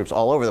hydroxyl groups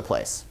all over the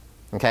place.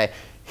 Okay,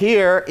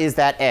 here is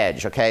that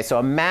edge. Okay, so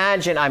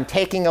imagine I'm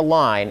taking a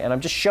line and I'm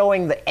just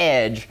showing the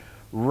edge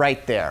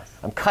right there.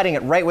 I'm cutting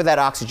it right where that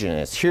oxygen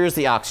is. Here's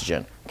the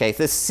oxygen. Okay,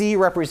 this C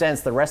represents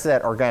the rest of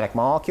that organic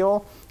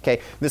molecule. Okay,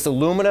 this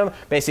aluminum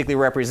basically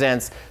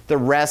represents the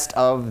rest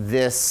of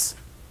this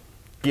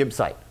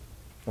gibbsite.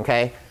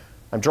 Okay,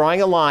 I'm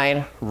drawing a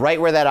line right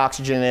where that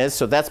oxygen is,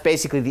 so that's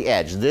basically the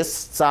edge. This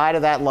side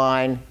of that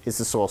line is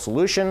the soil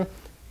solution.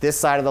 This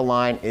side of the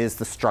line is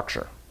the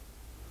structure.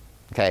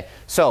 Okay,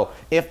 so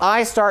if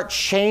I start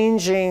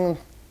changing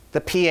the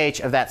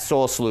pH of that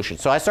soil solution,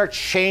 so I start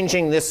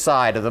changing this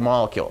side of the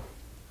molecule,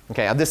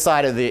 okay, this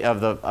side of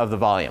the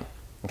volume,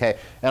 okay,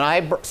 and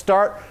I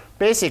start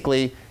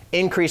basically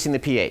increasing the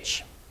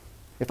pH.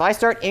 If I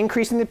start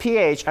increasing the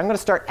pH, I'm going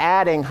to start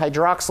adding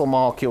hydroxyl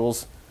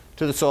molecules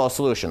to the soil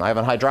solution. I have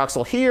a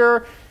hydroxyl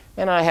here,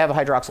 and I have a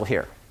hydroxyl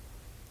here.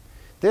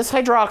 This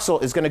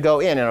hydroxyl is going to go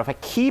in, and if I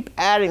keep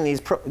adding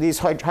these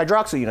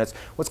hydroxyl units,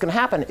 what's going to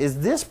happen is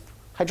this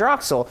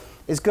hydroxyl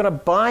is going to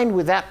bind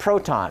with that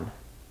proton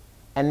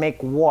and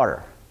make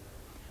water.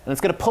 And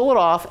it's going to pull it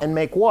off and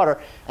make water.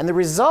 And the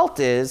result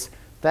is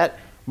that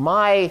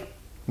my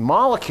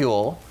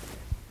molecule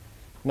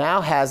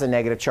now has a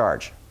negative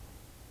charge.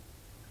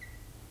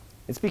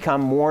 It's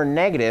become more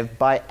negative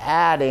by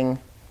adding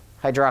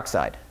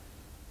hydroxide.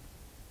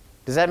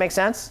 Does that make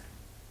sense?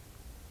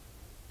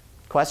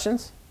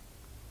 Questions?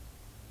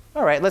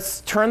 All right,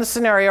 let's turn the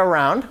scenario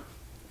around.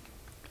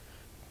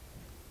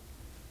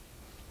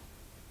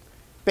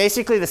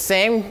 Basically the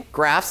same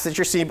graphs that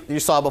you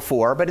saw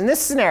before, but in this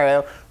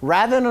scenario,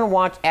 rather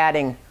than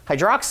adding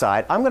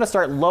hydroxide, I'm going to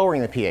start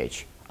lowering the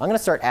pH. I'm going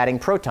to start adding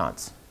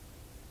protons.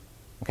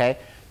 Okay?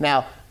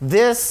 Now,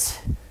 this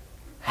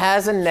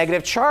has a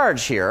negative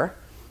charge here.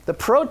 The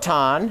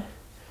proton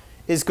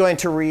is going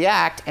to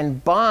react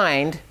and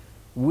bind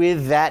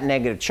with that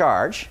negative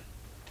charge.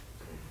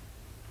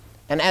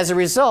 And as a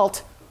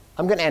result,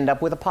 I'm going to end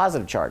up with a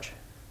positive charge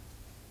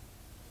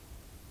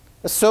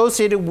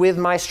associated with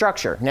my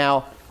structure.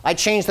 Now, I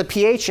changed the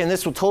pH, and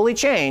this will totally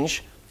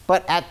change.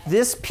 But at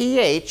this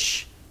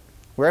pH,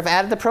 where I've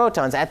added the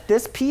protons, at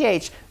this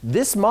pH,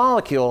 this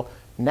molecule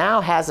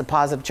now has a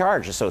positive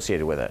charge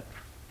associated with it.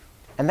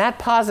 And that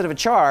positive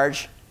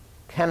charge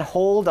can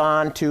hold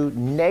on to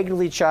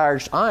negatively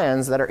charged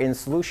ions that are in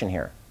solution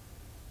here.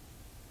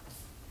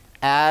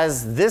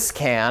 As this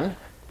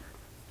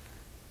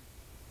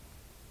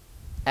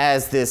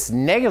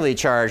negatively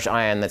charged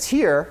ion that's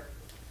here,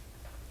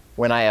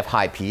 when I have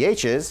high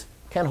pHs,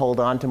 can hold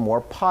on to more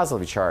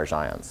positively charged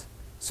ions.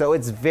 So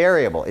it's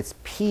variable. It's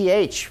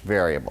pH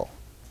variable.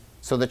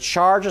 So the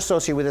charge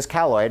associated with this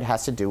colloid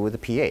has to do with the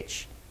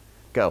pH.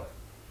 Go.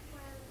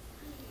 When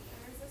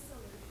there's a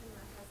solution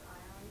that has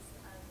ions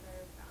and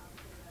they're bound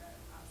to the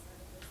outside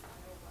of the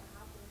cell, what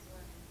happens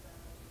when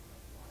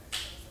the water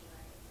goes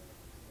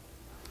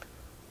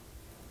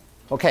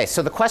away? OK,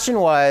 so the question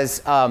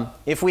was,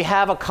 if we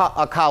have a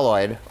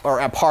colloid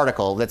or a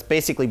particle that's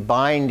basically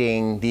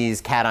binding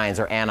these cations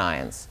or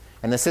anions,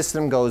 and the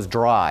system goes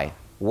dry,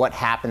 what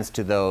happens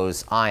to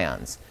those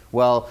ions?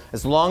 Well,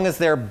 as long as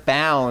they're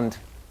bound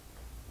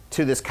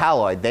to this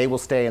colloid, they will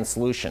stay in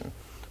solution.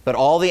 But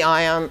all the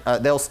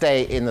they'll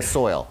stay in the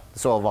soil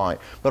volume.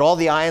 But all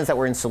the ions that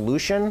were in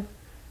solution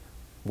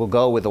will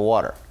go with the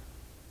water.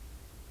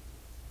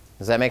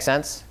 Does that make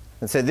sense?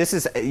 And so this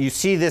is, you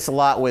see this a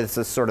lot with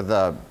this sort of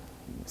the,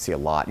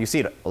 you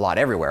see it a lot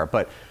everywhere,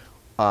 but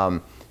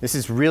this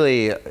is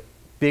really a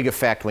big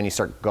effect when you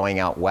start going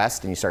out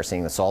west and you start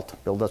seeing the salt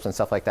buildups and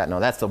stuff like that. No,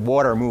 that's the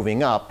water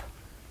moving up.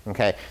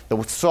 Okay?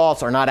 The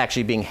salts are not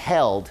actually being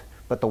held,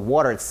 but the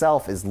water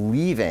itself is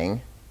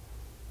leaving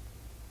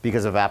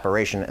because of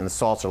evaporation, and the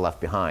salts are left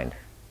behind.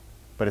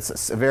 But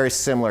it's a very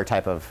similar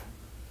type of,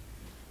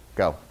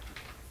 go.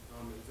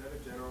 Is that a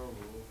general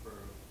rule for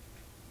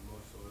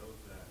most soils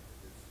that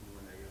it's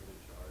more negatively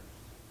charged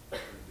than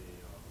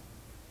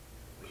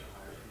the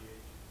higher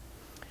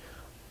pH?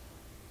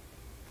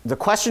 The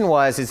question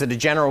was, is it a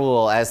general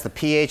rule as the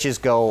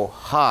pHs go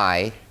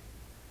high,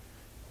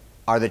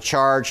 are the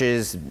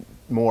charges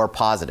more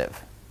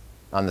positive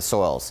on the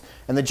soils?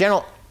 And the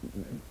general,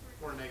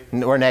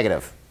 or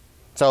negative.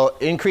 So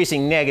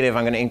increasing negative,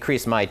 I'm going to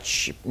increase my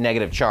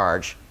negative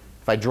charge.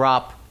 If I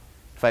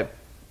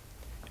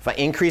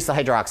increase the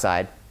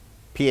hydroxide,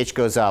 pH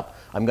goes up,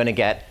 I'm going to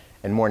get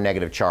a more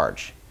negative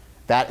charge.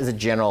 That is a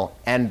general,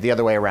 and the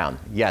other way around.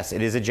 Yes,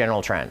 it is a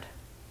general trend.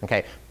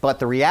 Okay? But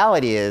the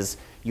reality is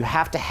you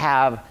have to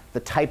have the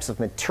types of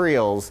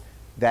materials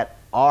that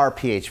are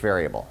pH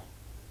variable.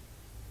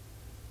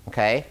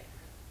 Okay?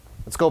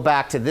 Let's go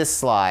back to this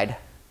slide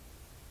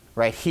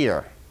right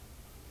here.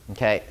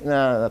 Okay?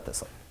 No, not this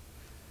slide.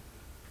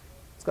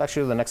 Let's go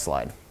actually to the next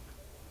slide.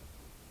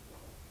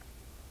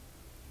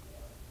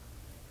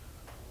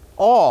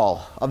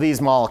 All of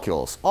these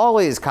molecules, all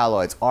of these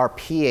colloids are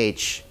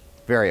pH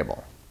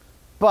variable.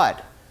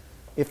 But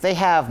if they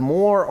have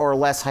more or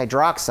less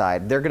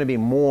hydroxide, they're going to be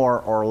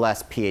more or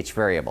less pH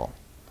variable.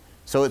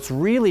 So it's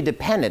really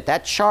dependent.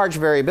 That charge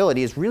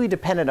variability is really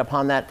dependent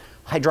upon that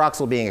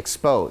hydroxyl being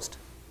exposed.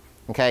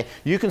 Okay?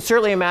 You can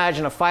certainly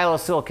imagine a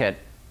phyllosilicate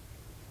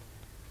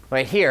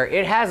right here.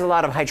 It has a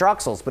lot of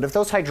hydroxyls, but if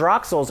those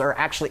hydroxyls are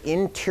actually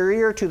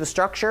interior to the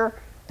structure,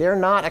 they're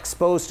not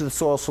exposed to the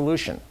soil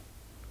solution.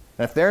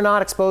 And if they're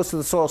not exposed to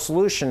the soil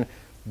solution,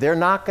 they're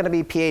not going to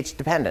be pH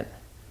dependent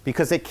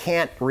because they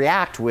can't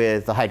react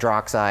with the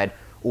hydroxide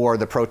or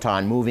the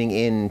proton moving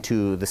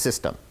into the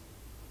system.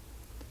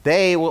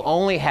 They will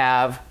only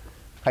have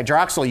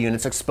hydroxyl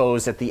units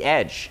exposed at the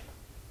edge.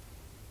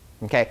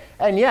 Okay?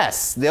 And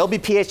yes, they'll be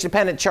pH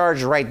dependent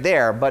charges right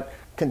there, but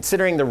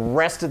considering the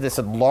rest of this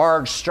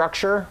large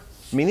structure,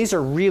 I mean, these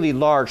are really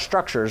large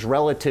structures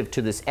relative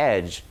to this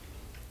edge,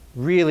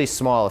 really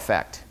small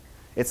effect.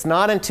 It's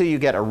not until you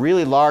get a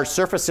really large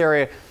surface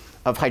area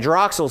of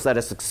hydroxyls that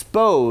is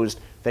exposed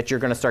that you're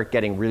going to start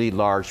getting really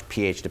large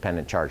pH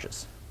dependent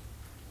charges.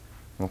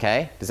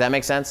 Okay? Does that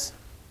make sense?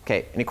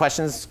 Okay, any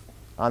questions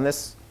on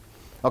this?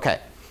 Okay.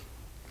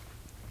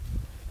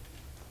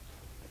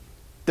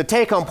 the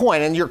take-home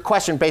point, and your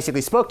question basically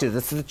spoke to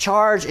this, the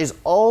charge is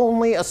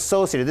only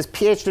associated, this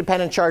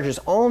pH-dependent charge is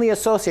only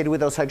associated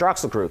with those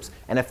hydroxyl groups.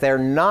 And if they're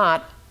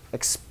not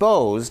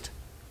exposed,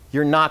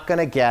 you're not going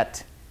to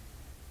get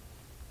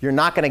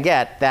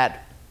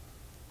that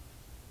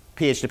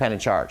pH-dependent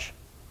charge.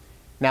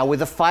 Now, with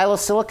the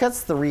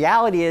phyllosilicates, the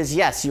reality is,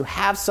 yes, you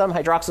have some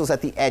hydroxyls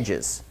at the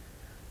edges.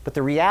 But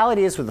the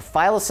reality is, with the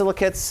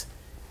phyllosilicates,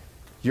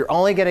 you're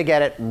only going to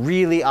get it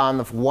really on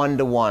the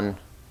 1-to-1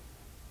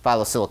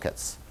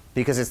 phyllosilicates,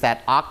 because it's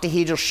that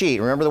octahedral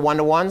sheet. Remember the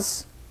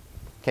 1-to-1s?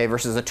 Okay,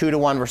 versus a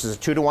 2-to-1 versus a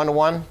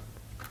 2-to-1-to-1.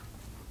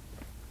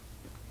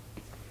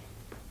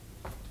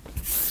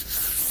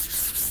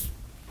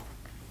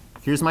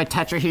 Here's my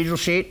tetrahedral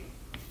sheet,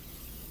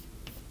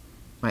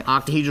 my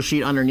octahedral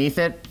sheet underneath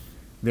it.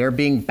 They're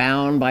being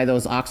bound by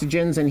those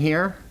oxygens in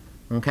here.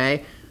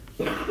 Okay?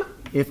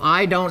 If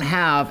I don't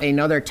have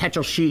another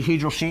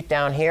tetrahedral sheet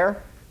down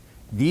here,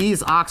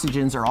 these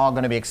oxygens are all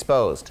going to be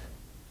exposed.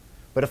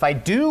 But if I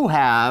do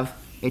have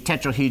a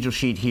tetrahedral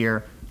sheet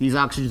here, these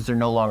oxygens are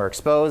no longer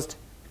exposed,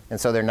 and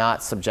so they're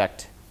not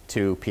subject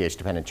to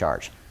pH-dependent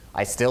charge.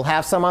 I still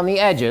have some on the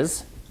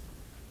edges,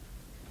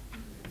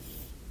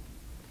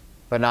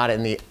 but not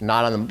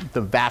on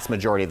the vast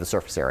majority of the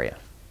surface area.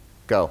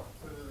 Go.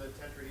 So do the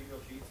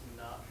tetrahedral sheets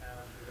not have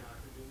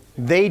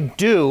oxygen? They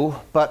do,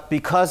 but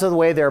because of the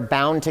way they're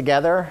bound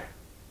together,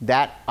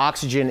 that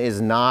oxygen is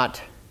not,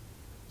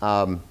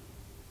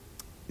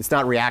 it's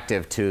not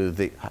reactive to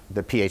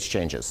the pH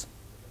changes.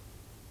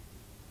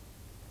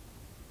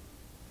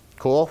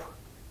 Cool?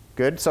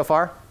 Good so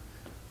far?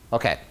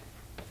 Okay.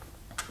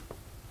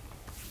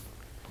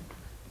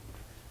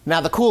 Now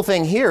the cool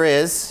thing here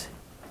is,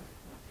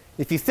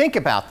 if you think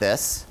about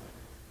this,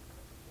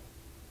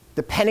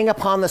 depending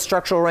upon the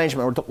structural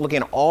arrangement, we're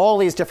looking at all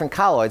these different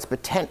colloids,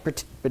 but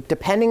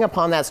depending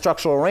upon that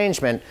structural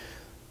arrangement,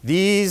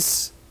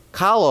 these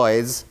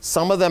colloids,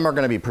 some of them are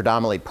going to be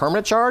predominantly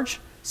permanent charge,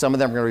 some of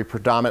them are going to be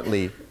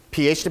predominantly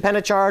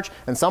pH-dependent charge,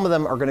 and some of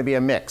them are going to be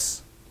a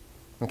mix.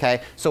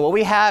 Okay? So what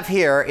we have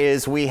here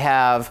is we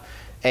have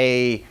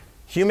a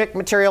humic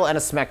material and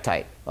a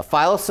smectite, a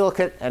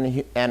phyllosilicate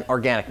and an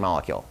organic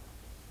molecule.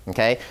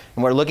 Okay?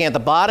 And we're looking at the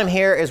bottom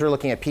here is we're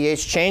looking at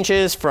pH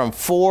changes from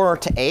 4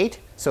 to 8.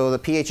 So the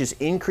pH is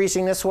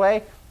increasing this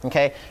way.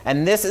 Okay?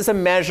 And this is a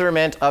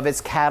measurement of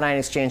its cation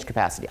exchange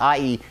capacity,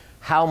 i.e.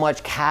 how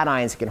much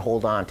cations it can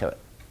hold on to it.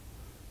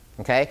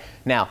 Okay?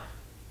 Now,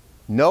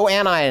 no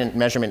anion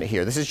measurement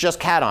here. This is just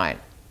cation.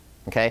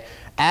 Okay?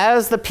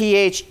 As the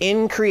pH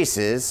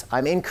increases,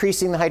 I'm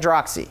increasing the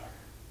hydroxy.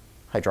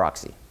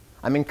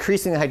 I'm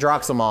increasing the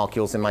hydroxyl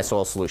molecules in my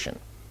soil solution.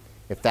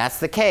 If that's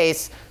the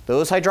case,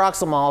 those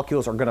hydroxyl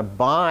molecules are going to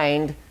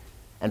bind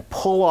and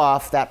pull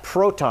off that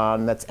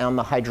proton that's on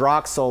the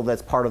hydroxyl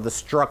that's part of the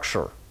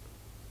structure.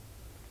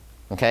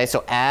 Okay,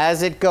 so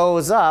as it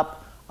goes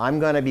up, I'm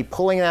going to be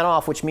pulling that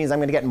off, which means I'm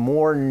going to get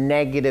more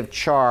negative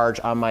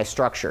charge on my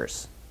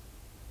structures.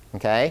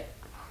 Okay,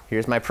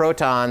 here's my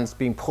protons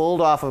being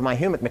pulled off of my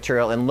humic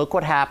material, and look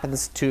what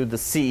happens to the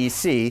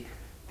CEC,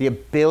 the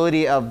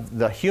ability of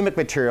the humic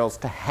materials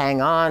to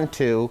hang on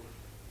to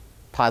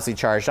positively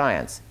charged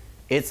ions.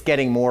 It's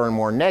getting more and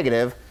more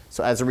negative,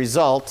 so as a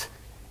result,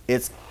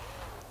 its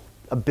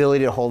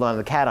ability to hold on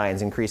to the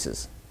cations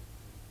increases.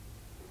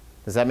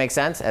 Does that make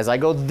sense? As I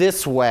go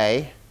this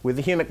way with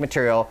the humic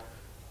material,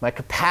 my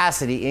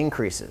capacity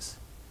increases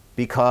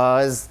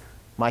because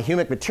my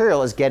humic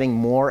material is getting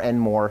more and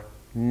more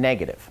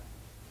negative.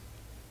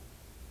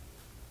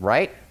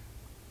 Right?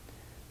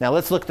 Now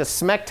let's look at the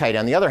smectite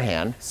on the other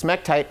hand.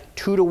 Smectite,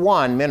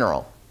 2-to-1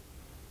 mineral.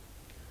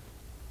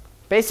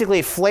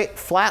 Basically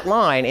flat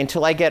line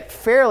until I get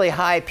fairly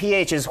high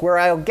pHs where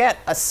I'll get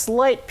a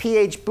slight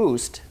pH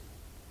boost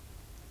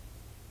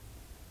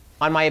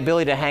on my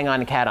ability to hang on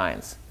to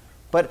cations.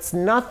 But it's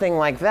nothing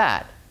like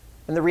that.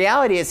 And the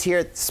reality is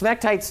here,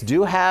 smectites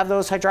do have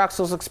those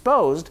hydroxyls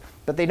exposed,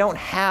 but they don't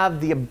have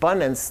the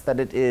abundance that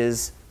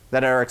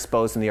are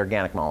exposed in the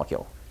organic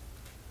molecule.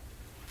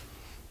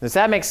 Does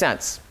that make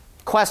sense?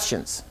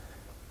 Questions?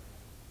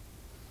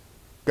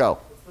 Go.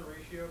 What's the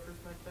ratio for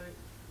smectite?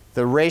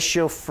 The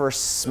ratio for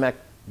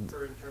smectite,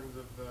 For in terms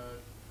of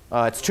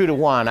the... it's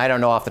 2-to-1. I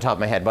don't know off the top of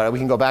my head, but we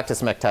can go back to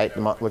smectite.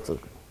 Let's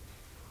look.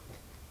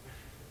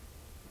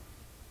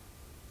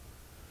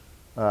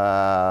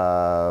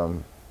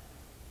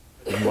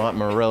 You want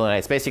marillonite.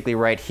 It's basically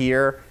right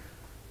here.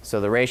 So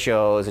the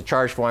ratio is a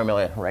charge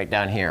formula right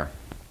down here.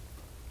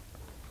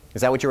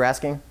 Is that what you were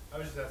asking? I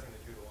was just asking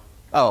the 2-to-1.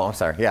 Oh, I'm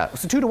sorry. Yeah,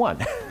 it's a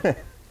 2-to-1.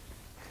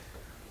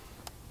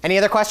 Any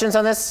other questions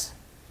on this?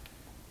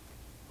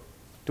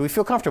 Do we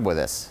feel comfortable with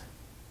this?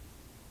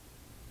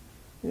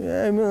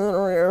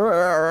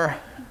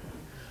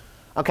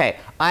 Okay,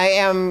 I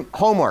am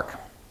homework.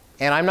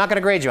 And I'm not going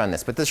to grade you on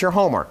this, but this is your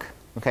homework.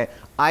 Okay,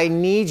 I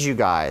need you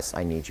guys.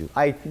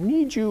 I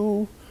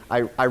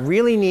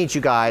really need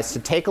you guys to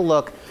take a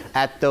look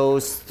at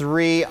those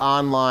 3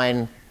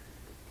 online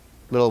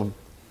little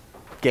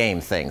game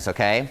things,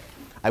 okay?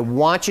 I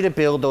want you to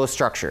build those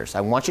structures.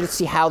 I want you to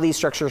see how these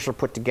structures are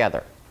put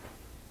together.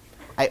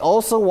 I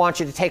also want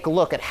you to take a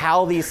look at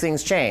how these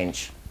things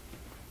change.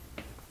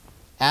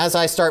 As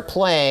I start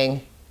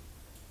playing,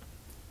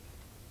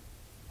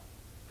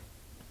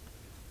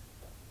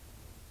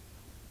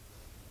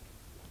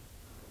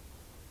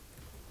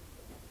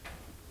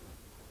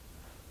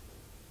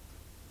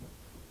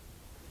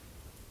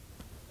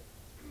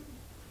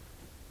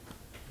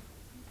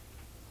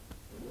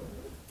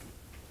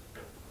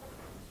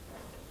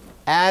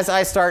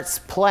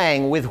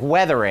 with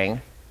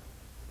weathering,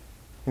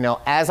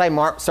 as I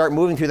start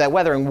moving through that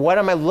weathering, what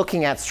am I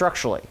looking at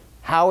structurally?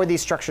 How are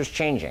these structures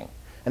changing?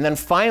 And then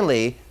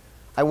finally,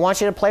 I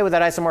want you to play with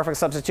that isomorphic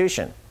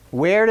substitution.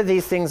 Where do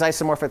these things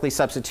isomorphically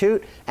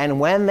substitute? And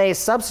when they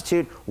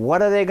substitute,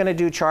 what are they going to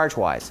do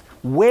charge-wise?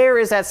 Where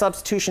is that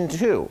substitution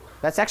to?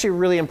 That's actually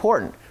really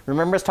important.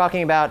 Remember us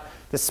talking about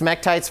the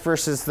smectites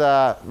versus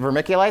the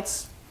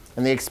vermiculites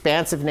and the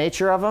expansive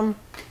nature of them?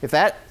 If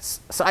that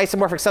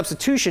isomorphic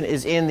substitution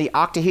is in the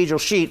octahedral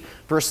sheet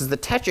versus the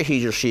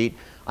tetrahedral sheet,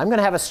 I'm going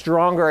to have a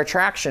stronger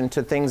attraction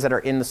to things that are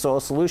in the soil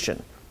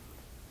solution.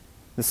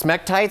 The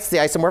smectites, the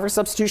isomorphic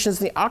substitution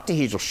is in the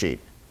octahedral sheet.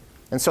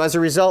 And so as a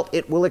result,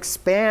 it will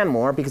expand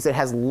more because it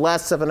has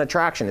less of an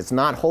attraction. It's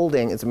not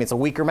holding, it's a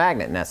weaker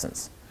magnet in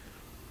essence.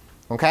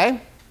 Okay?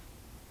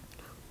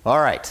 All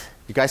right,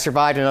 you guys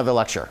survived another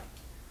lecture.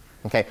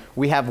 Okay,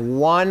 we have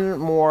one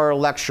more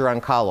lecture on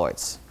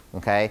colloids.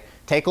 Okay,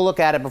 take a look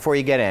at it before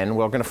you get in.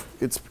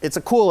 It's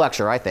a cool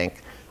lecture, I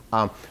think.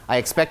 I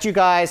expect you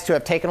guys to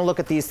have taken a look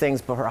at these things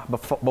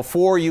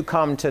before you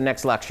come to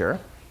next lecture.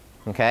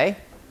 Okay?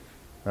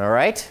 All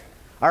right?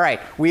 All right,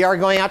 we are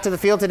going out to the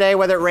field today,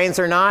 whether it rains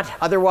or not.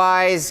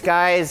 Otherwise,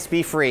 guys,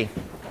 be free.